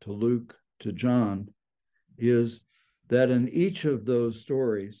Matthew to Luke to John, is that in each of those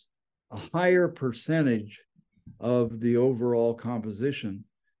stories, a higher percentage of the overall composition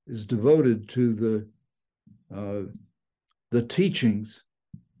is devoted to the teachings,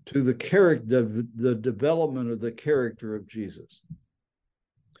 to the character, the development of the character of Jesus.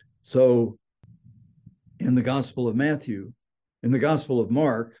 So in the Gospel of Matthew, in the Gospel of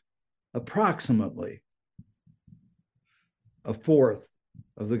Mark, approximately a fourth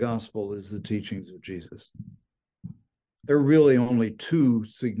of the gospel is the teachings of Jesus. There are really only two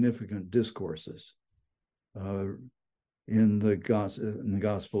significant discourses in the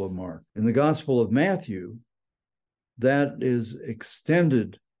Gospel of Mark. In the Gospel of Matthew, that is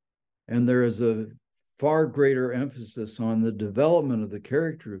extended, and there is a far greater emphasis on the development of the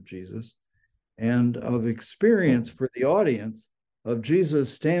character of Jesus and of experience for the audience of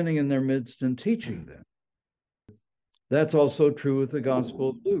Jesus standing in their midst and teaching them. That's also true with the Gospel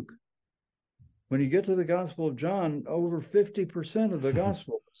of Luke. When you get to the Gospel of John, over 50% of the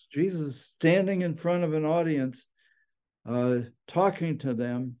Gospel is Jesus standing in front of an audience, talking to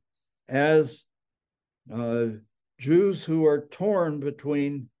them as Jews who are torn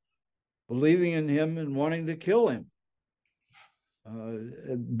between believing in him and wanting to kill him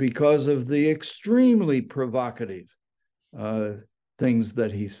because of the extremely provocative things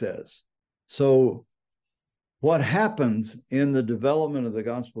that he says. So what happens in the development of the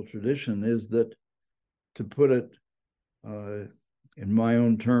gospel tradition is that, to put it in my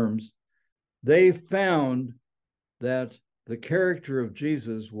own terms, they found that the character of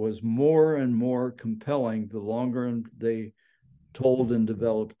Jesus was more and more compelling the longer they told and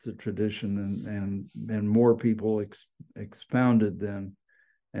developed the tradition, and more people expounded then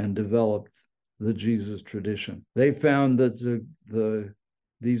and developed the Jesus tradition. They found that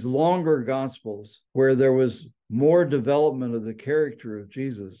these longer gospels, where there was more development of the character of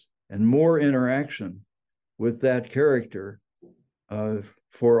Jesus and more interaction with that character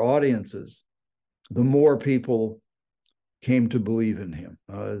for audiences, the more people came to believe in him.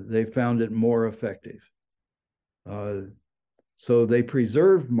 They found it more effective. So they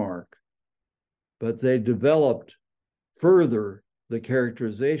preserved Mark, but they developed further the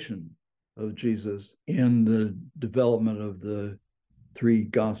characterization of Jesus in the development of the three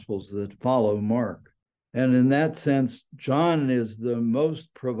gospels that follow Mark. And in that sense, John is the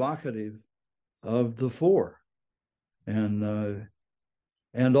most provocative of the four. And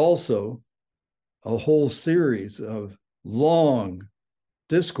also a whole series of long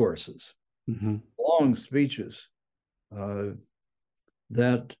discourses, long speeches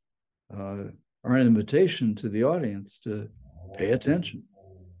that are an invitation to the audience to pay attention.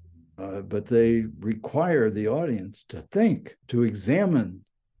 But they require the audience to think, to examine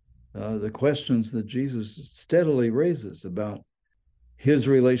the questions that Jesus steadily raises about his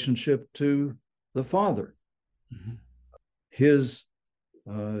relationship to the Father, his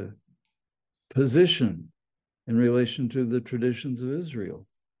position in relation to the traditions of Israel.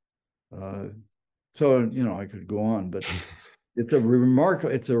 So, I could go on, but it's a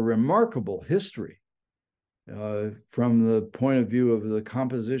remarkable history from the point of view of the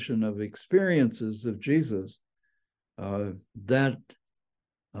composition of experiences of Jesus that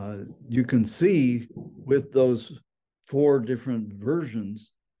you can see with those four different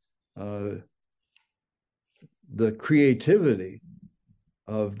versions, the creativity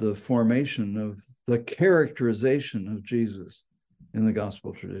of the formation of the characterization of Jesus in the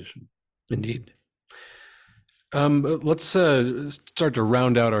gospel tradition. Indeed. Let's start to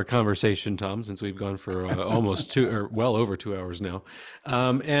round out our conversation, Tom, since we've gone for almost well over 2 hours now.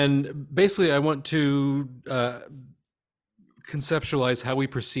 And basically, I want to conceptualize how we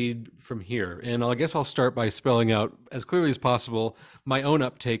proceed from here. And I guess I'll start by spelling out as clearly as possible my own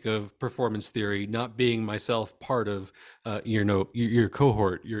uptake of performance theory, not being myself part of your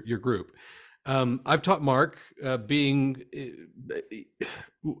cohort, your group. I've taught Mark being,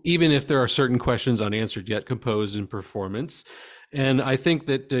 even if there are certain questions unanswered yet, composed in performance. And I think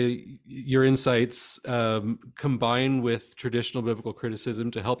that your insights combine with traditional biblical criticism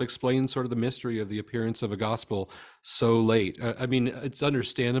to help explain sort of the mystery of the appearance of a gospel so late. I mean, it's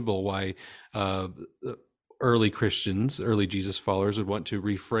understandable why early Christians, early Jesus followers would want to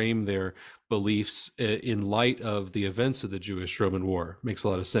reframe their beliefs in light of the events of the Jewish-Roman War. Makes a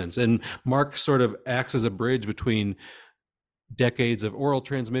lot of sense. And Mark sort of acts as a bridge between decades of oral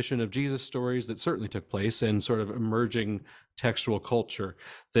transmission of Jesus stories that certainly took place and sort of emerging textual culture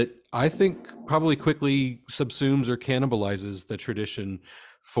that I think probably quickly subsumes or cannibalizes the tradition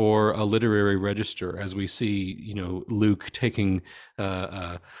for a literary register, as we see, Luke taking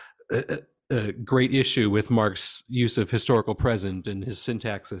a great issue with Mark's use of historical present and his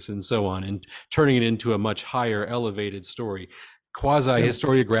syntaxis and so on, and turning it into a much higher elevated story,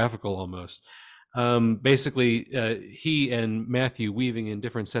 quasi-historiographical almost. Basically, he and Matthew weaving in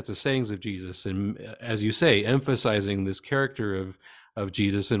different sets of sayings of Jesus, and as you say, emphasizing this character of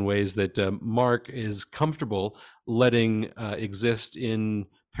Jesus in ways that Mark is comfortable letting exist in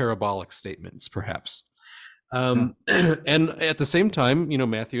parabolic statements, perhaps. And at the same time,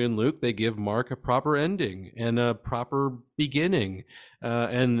 Matthew and Luke, they give Mark a proper ending and a proper beginning,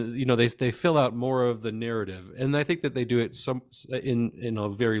 and they fill out more of the narrative, and I think that they do it in a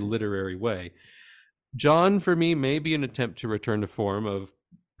very literary way. John, for me, may be an attempt to return to form of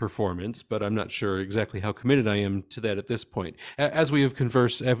performance, but I'm not sure exactly how committed I am to that at this point. As we have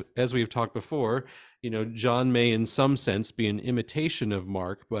conversed, as we have talked before, John may in some sense be an imitation of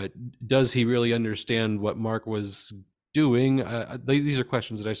Mark, but does he really understand what Mark was doing? These are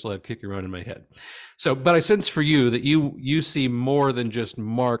questions that I still have kicking around in my head. But I sense for you that you see more than just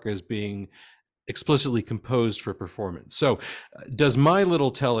Mark as being explicitly composed for performance. So does my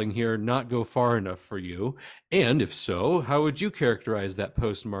little telling here not go far enough for you? And if so, how would you characterize that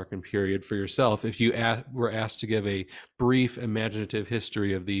post-Markan period for yourself if you were asked to give a brief imaginative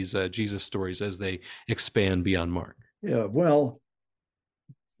history of these Jesus stories as they expand beyond Mark? Yeah, well,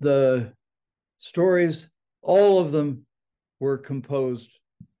 the stories, all of them were composed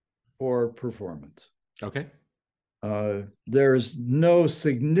for performance. Okay. There's no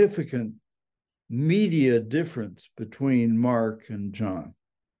significant media difference between Mark and John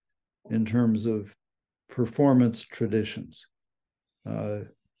in terms of performance traditions.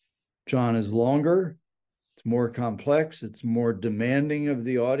 John is longer, it's more complex, it's more demanding of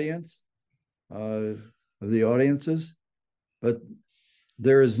the audience, of the audiences, but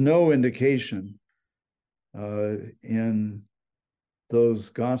there is no indication in those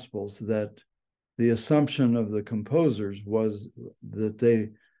Gospels that the assumption of the composers was that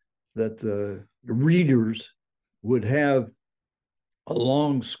the readers would have a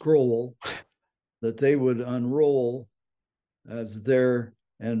long scroll that they would unroll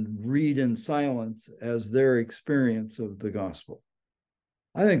and read in silence as their experience of the gospel.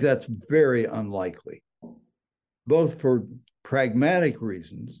 I think that's very unlikely, both for pragmatic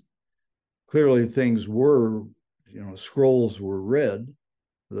reasons. Clearly things were, scrolls were read.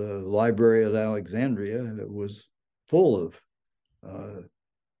 The library at Alexandria was full of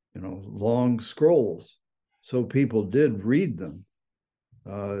long scrolls. So people did read them,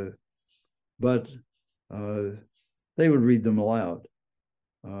 but they would read them aloud.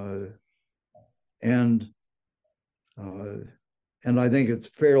 And I think it's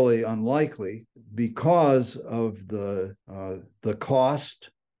fairly unlikely because of the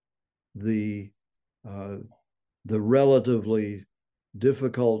cost, the relatively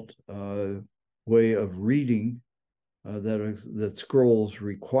difficult way of reading that scrolls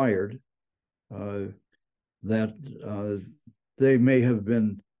required, that they may have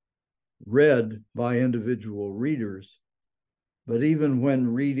been read by individual readers, but even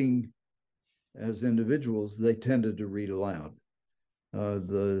when reading as individuals, they tended to read aloud.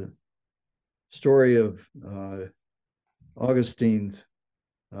 The story of Augustine's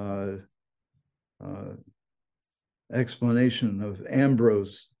explanation of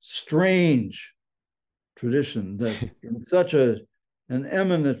Ambrose's strange tradition that in such an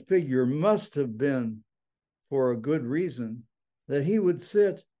eminent figure must have been for a good reason, that he would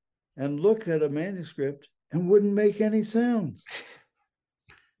sit and look at a manuscript and wouldn't make any sounds.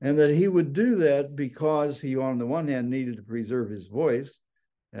 And that he would do that because he, on the one hand, needed to preserve his voice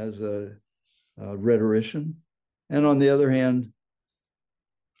as a rhetorician. And on the other hand,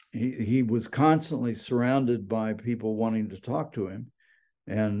 he was constantly surrounded by people wanting to talk to him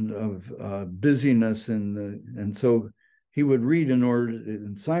and of busyness. And so he would read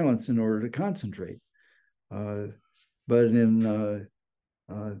in silence in order to concentrate.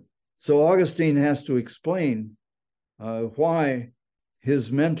 So Augustine has to explain why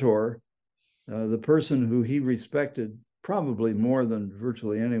his mentor, the person who he respected probably more than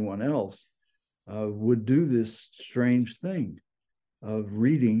virtually anyone else, would do this strange thing of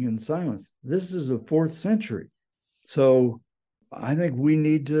reading in silence. This is the 4th century. So I think we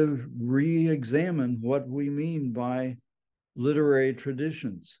need to re-examine what we mean by literary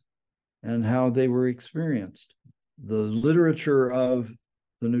traditions and how they were experienced. The literature of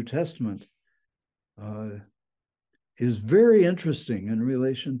the New Testament is very interesting in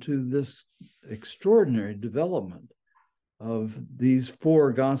relation to this extraordinary development of these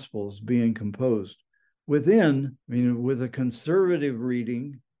 4 Gospels being composed within, I mean, with a conservative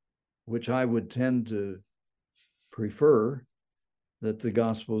reading, which I would tend to prefer, that the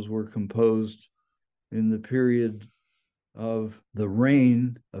Gospels were composed in the period of the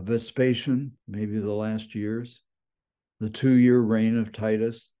reign of Vespasian, maybe the last years, the 2-year reign of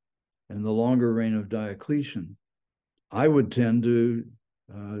Titus, and the longer reign of Diocletian. I would tend to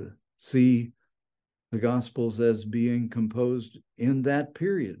see the Gospels as being composed in that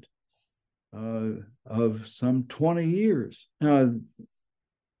period of some 20 years. Now,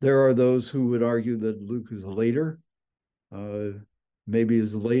 there are those who would argue that Luke is later, maybe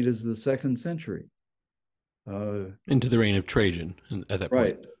as late as the 2nd century. Into the reign of Trajan at that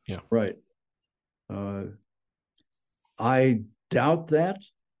right, point. Yeah. Right. I doubt that,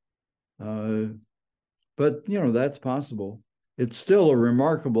 but that's possible. It's still a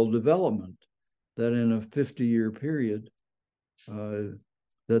remarkable development that in a 50-year period,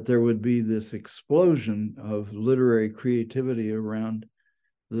 that there would be this explosion of literary creativity around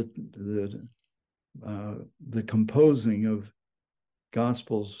the composing of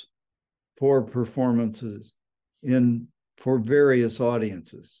Gospels for performances for various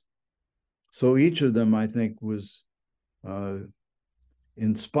audiences. So each of them, I think, was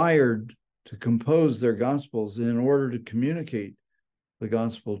inspired to compose their Gospels in order to communicate the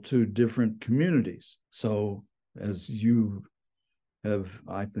Gospel to different communities. So, as you have,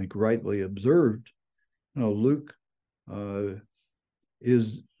 I think, rightly observed, Luke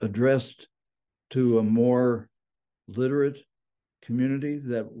is addressed to a more literate community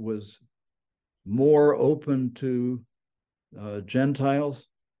that was more open to Gentiles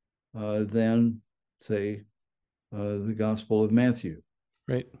than, say, the Gospel of Matthew.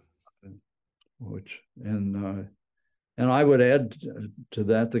 Right. And I would add to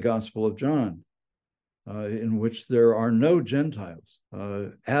that the Gospel of John, in which there are no Gentiles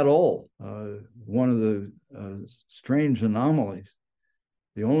at all. One of the strange anomalies.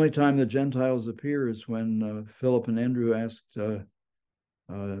 The only time the Gentiles appear is when Philip and Andrew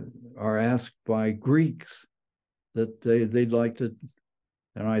are asked by Greeks that they'd like to,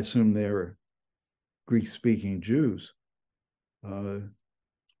 and I assume they're Greek-speaking Jews,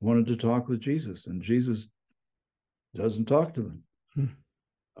 wanted to talk with Jesus, and Jesus doesn't talk to them.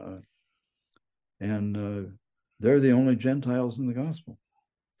 And they're the only Gentiles in the gospel.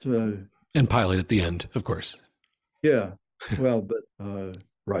 And Pilate at the end, of course. Yeah, well, but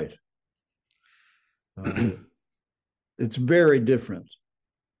right. It's very different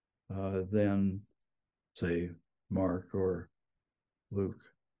than, say, Mark or Luke,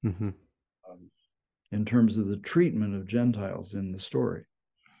 in terms of the treatment of Gentiles in the story.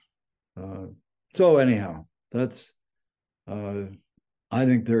 So anyhow, that's, I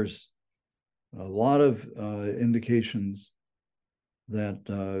think there's a lot of indications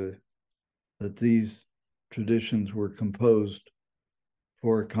that these traditions were composed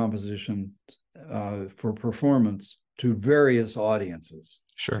for composition, for performance to various audiences,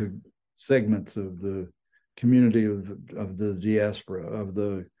 sure, to segments of the community of the diaspora, of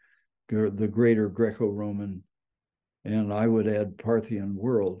the greater Greco-Roman, and I would add Parthian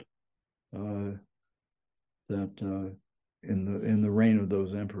world, that in the reign of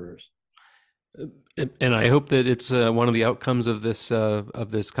those emperors. And I hope that it's one of the outcomes of this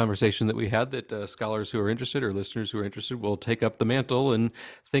conversation that we had, that scholars who are interested or listeners who are interested will take up the mantle and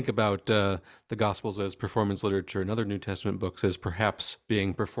think about the Gospels as performance literature and other New Testament books as perhaps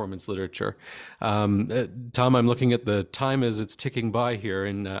being performance literature. Tom, I'm looking at the time as it's ticking by here,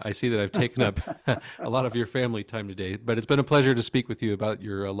 and I see that I've taken up a lot of your family time today, but it's been a pleasure to speak with you about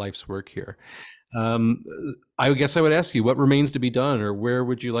your life's work here. I guess I would ask you, what remains to be done, or where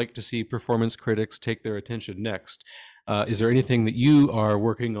would you like to see performance critics take their attention next? Is there anything that you are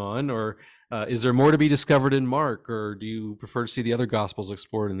working on, or is there more to be discovered in Mark, or do you prefer to see the other Gospels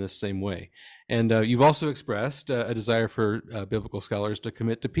explored in this same way? And you've also expressed a desire for biblical scholars to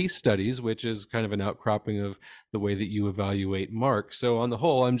commit to peace studies, which is kind of an outcropping of the way that you evaluate Mark. So on the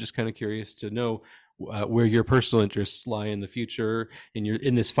whole, I'm just kind of curious to know where your personal interests lie in the future,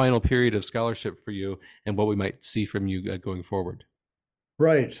 in this final period of scholarship for you, and what we might see from you going forward.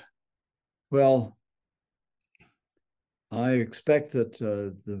 Right. Well, I expect that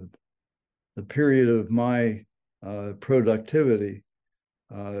the period of my productivity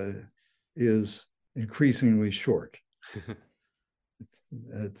is increasingly short.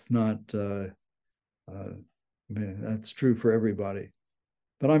 It's not. I mean, that's true for everybody,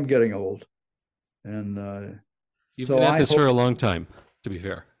 but I'm getting old. And you've been at this for a long time, to be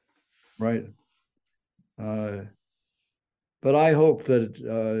fair. Right. But I hope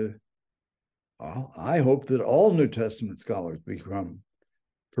that all New Testament scholars become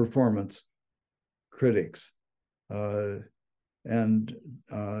performance critics, and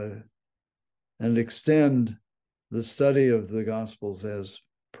extend the study of the Gospels as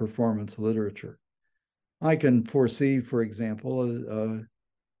performance literature. I can foresee, for example,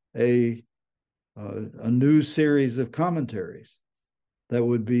 a new series of commentaries that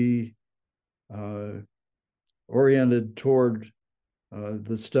would be oriented toward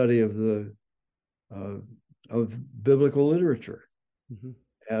the study of biblical literature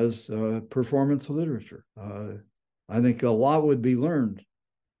as performance literature. I think a lot would be learned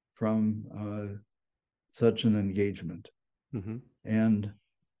from such an engagement, and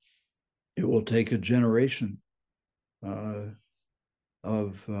it will take a generation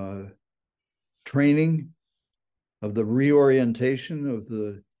of training, of the reorientation of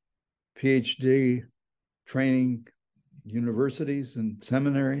the PhD training universities and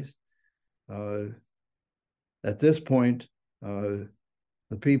seminaries. At this point, the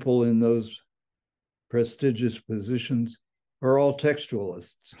people in those prestigious positions are all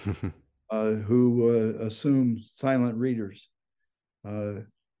textualists who assume silent readers.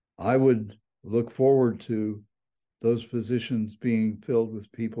 I would look forward to those positions being filled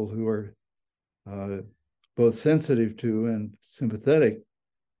with people who are both sensitive to and sympathetic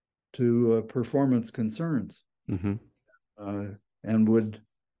to performance concerns, and would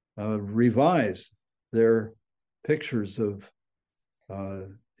revise their pictures of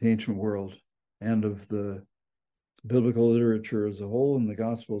the ancient world and of the biblical literature as a whole, and the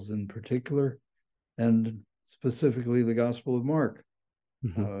Gospels in particular, and specifically the Gospel of Mark.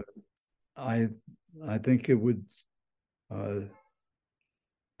 I think it would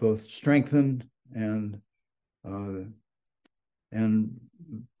both strengthen and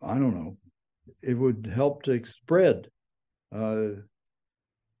I don't know, it would help to spread the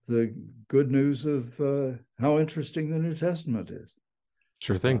good news of how interesting the New Testament is.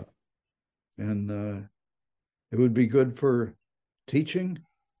 Sure thing. And it would be good for teaching.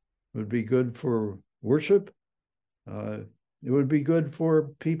 It would be good for worship. It would be good for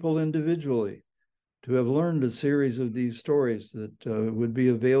people individually to have learned a series of these stories that would be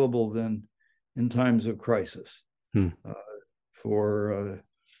available then in times of crisis. For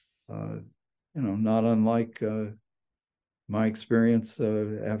not unlike my experience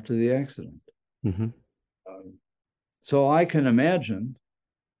after the accident. So I can imagine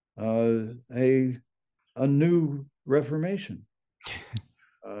a new Reformation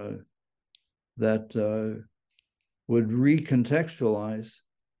that would recontextualize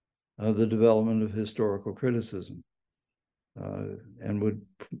the development of historical criticism and would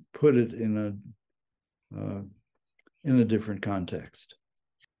put it in a different context.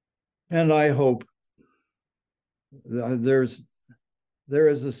 And I hope there is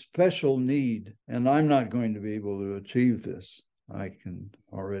a special need, and I'm not going to be able to achieve this, I can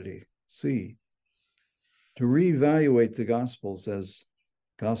already see, to reevaluate the Gospels as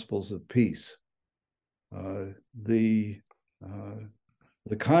Gospels of peace. The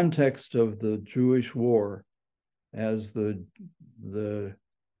context of the Jewish war as the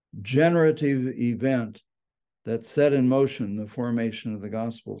generative event that set in motion the formation of the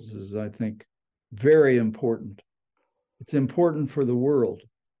Gospels is, I think, very important. It's important for the world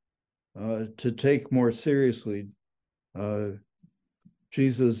to take more seriously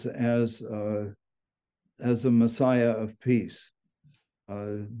Jesus as a Messiah of peace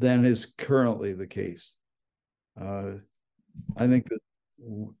than is currently the case. I think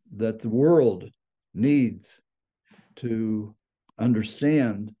that the world needs to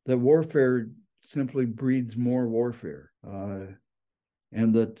understand that warfare simply breeds more warfare,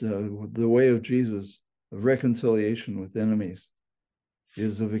 and that the way of Jesus of reconciliation with enemies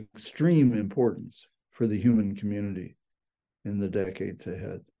is of extreme importance for the human community in the decades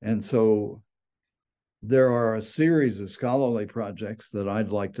ahead. And so there are a series of scholarly projects that I'd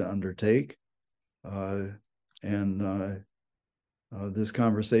like to undertake, and this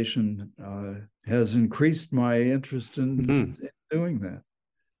conversation has increased my interest in doing that.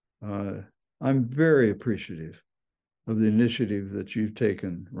 I'm very appreciative of the initiative that you've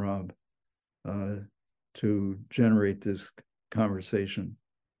taken, Rob, to generate this conversation.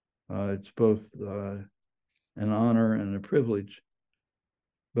 It's both an honor and a privilege,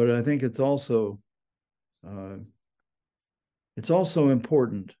 but I think it's also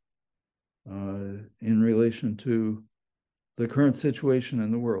important in relation to the current situation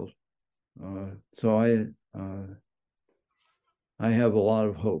in the world. So I have a lot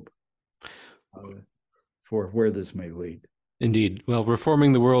of hope for where this may lead. Indeed. Well,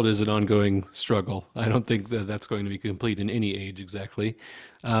 reforming the world is an ongoing struggle. I don't think that that's going to be complete in any age exactly.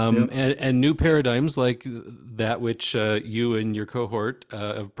 Yeah. And new paradigms like that which you and your cohort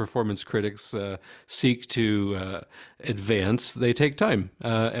of performance critics seek to advance, they take time.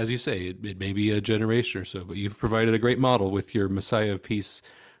 As you say, it may be a generation or so, but you've provided a great model with your Messiah of Peace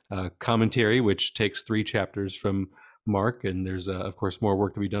commentary, which takes 3 chapters from Mark, and there's of course more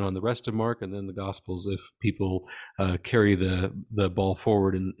work to be done on the rest of Mark and then the Gospels if people carry the ball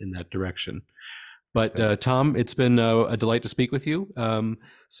forward in that direction. But Tom, it's been a delight to speak with you.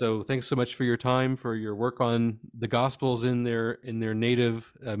 So thanks so much for your time, for your work on the Gospels in their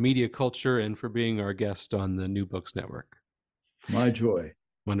native media culture, and for being our guest on the New Books Network. My joy.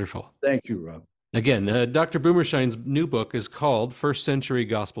 Wonderful. Thank you, Rob. Again, Dr. Boomershine's new book is called First Century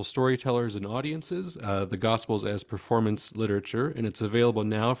Gospel Storytellers and Audiences, the Gospels as Performance Literature, and it's available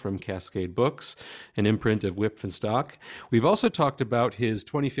now from Cascade Books, an imprint of Whip and Stock. We've also talked about his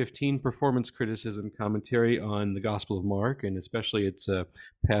 2015 performance criticism commentary on the Gospel of Mark, and especially its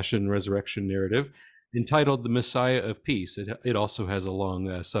Passion Resurrection narrative, entitled The Messiah of Peace. It also has a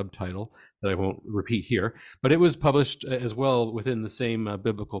long subtitle that I won't repeat here, but it was published as well within the same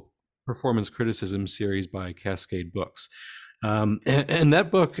biblical performance criticism series by Cascade Books. And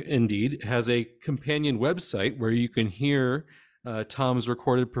that book, indeed, has a companion website where you can hear Tom's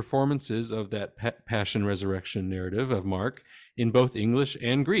recorded performances of that Passion Resurrection narrative of Mark in both English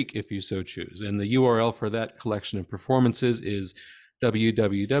and Greek, if you so choose. And the URL for that collection of performances is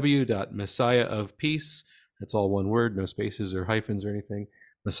www.messiahofpeace, that's all one word, no spaces or hyphens or anything,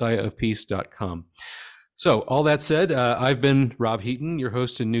 messiahofpeace.com. So all that said, I've been Rob Heaton, your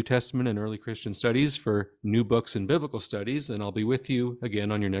host in New Testament and Early Christian Studies for New Books and Biblical Studies, and I'll be with you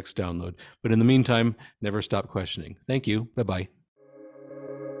again on your next download. But in the meantime, never stop questioning. Thank you. Bye-bye.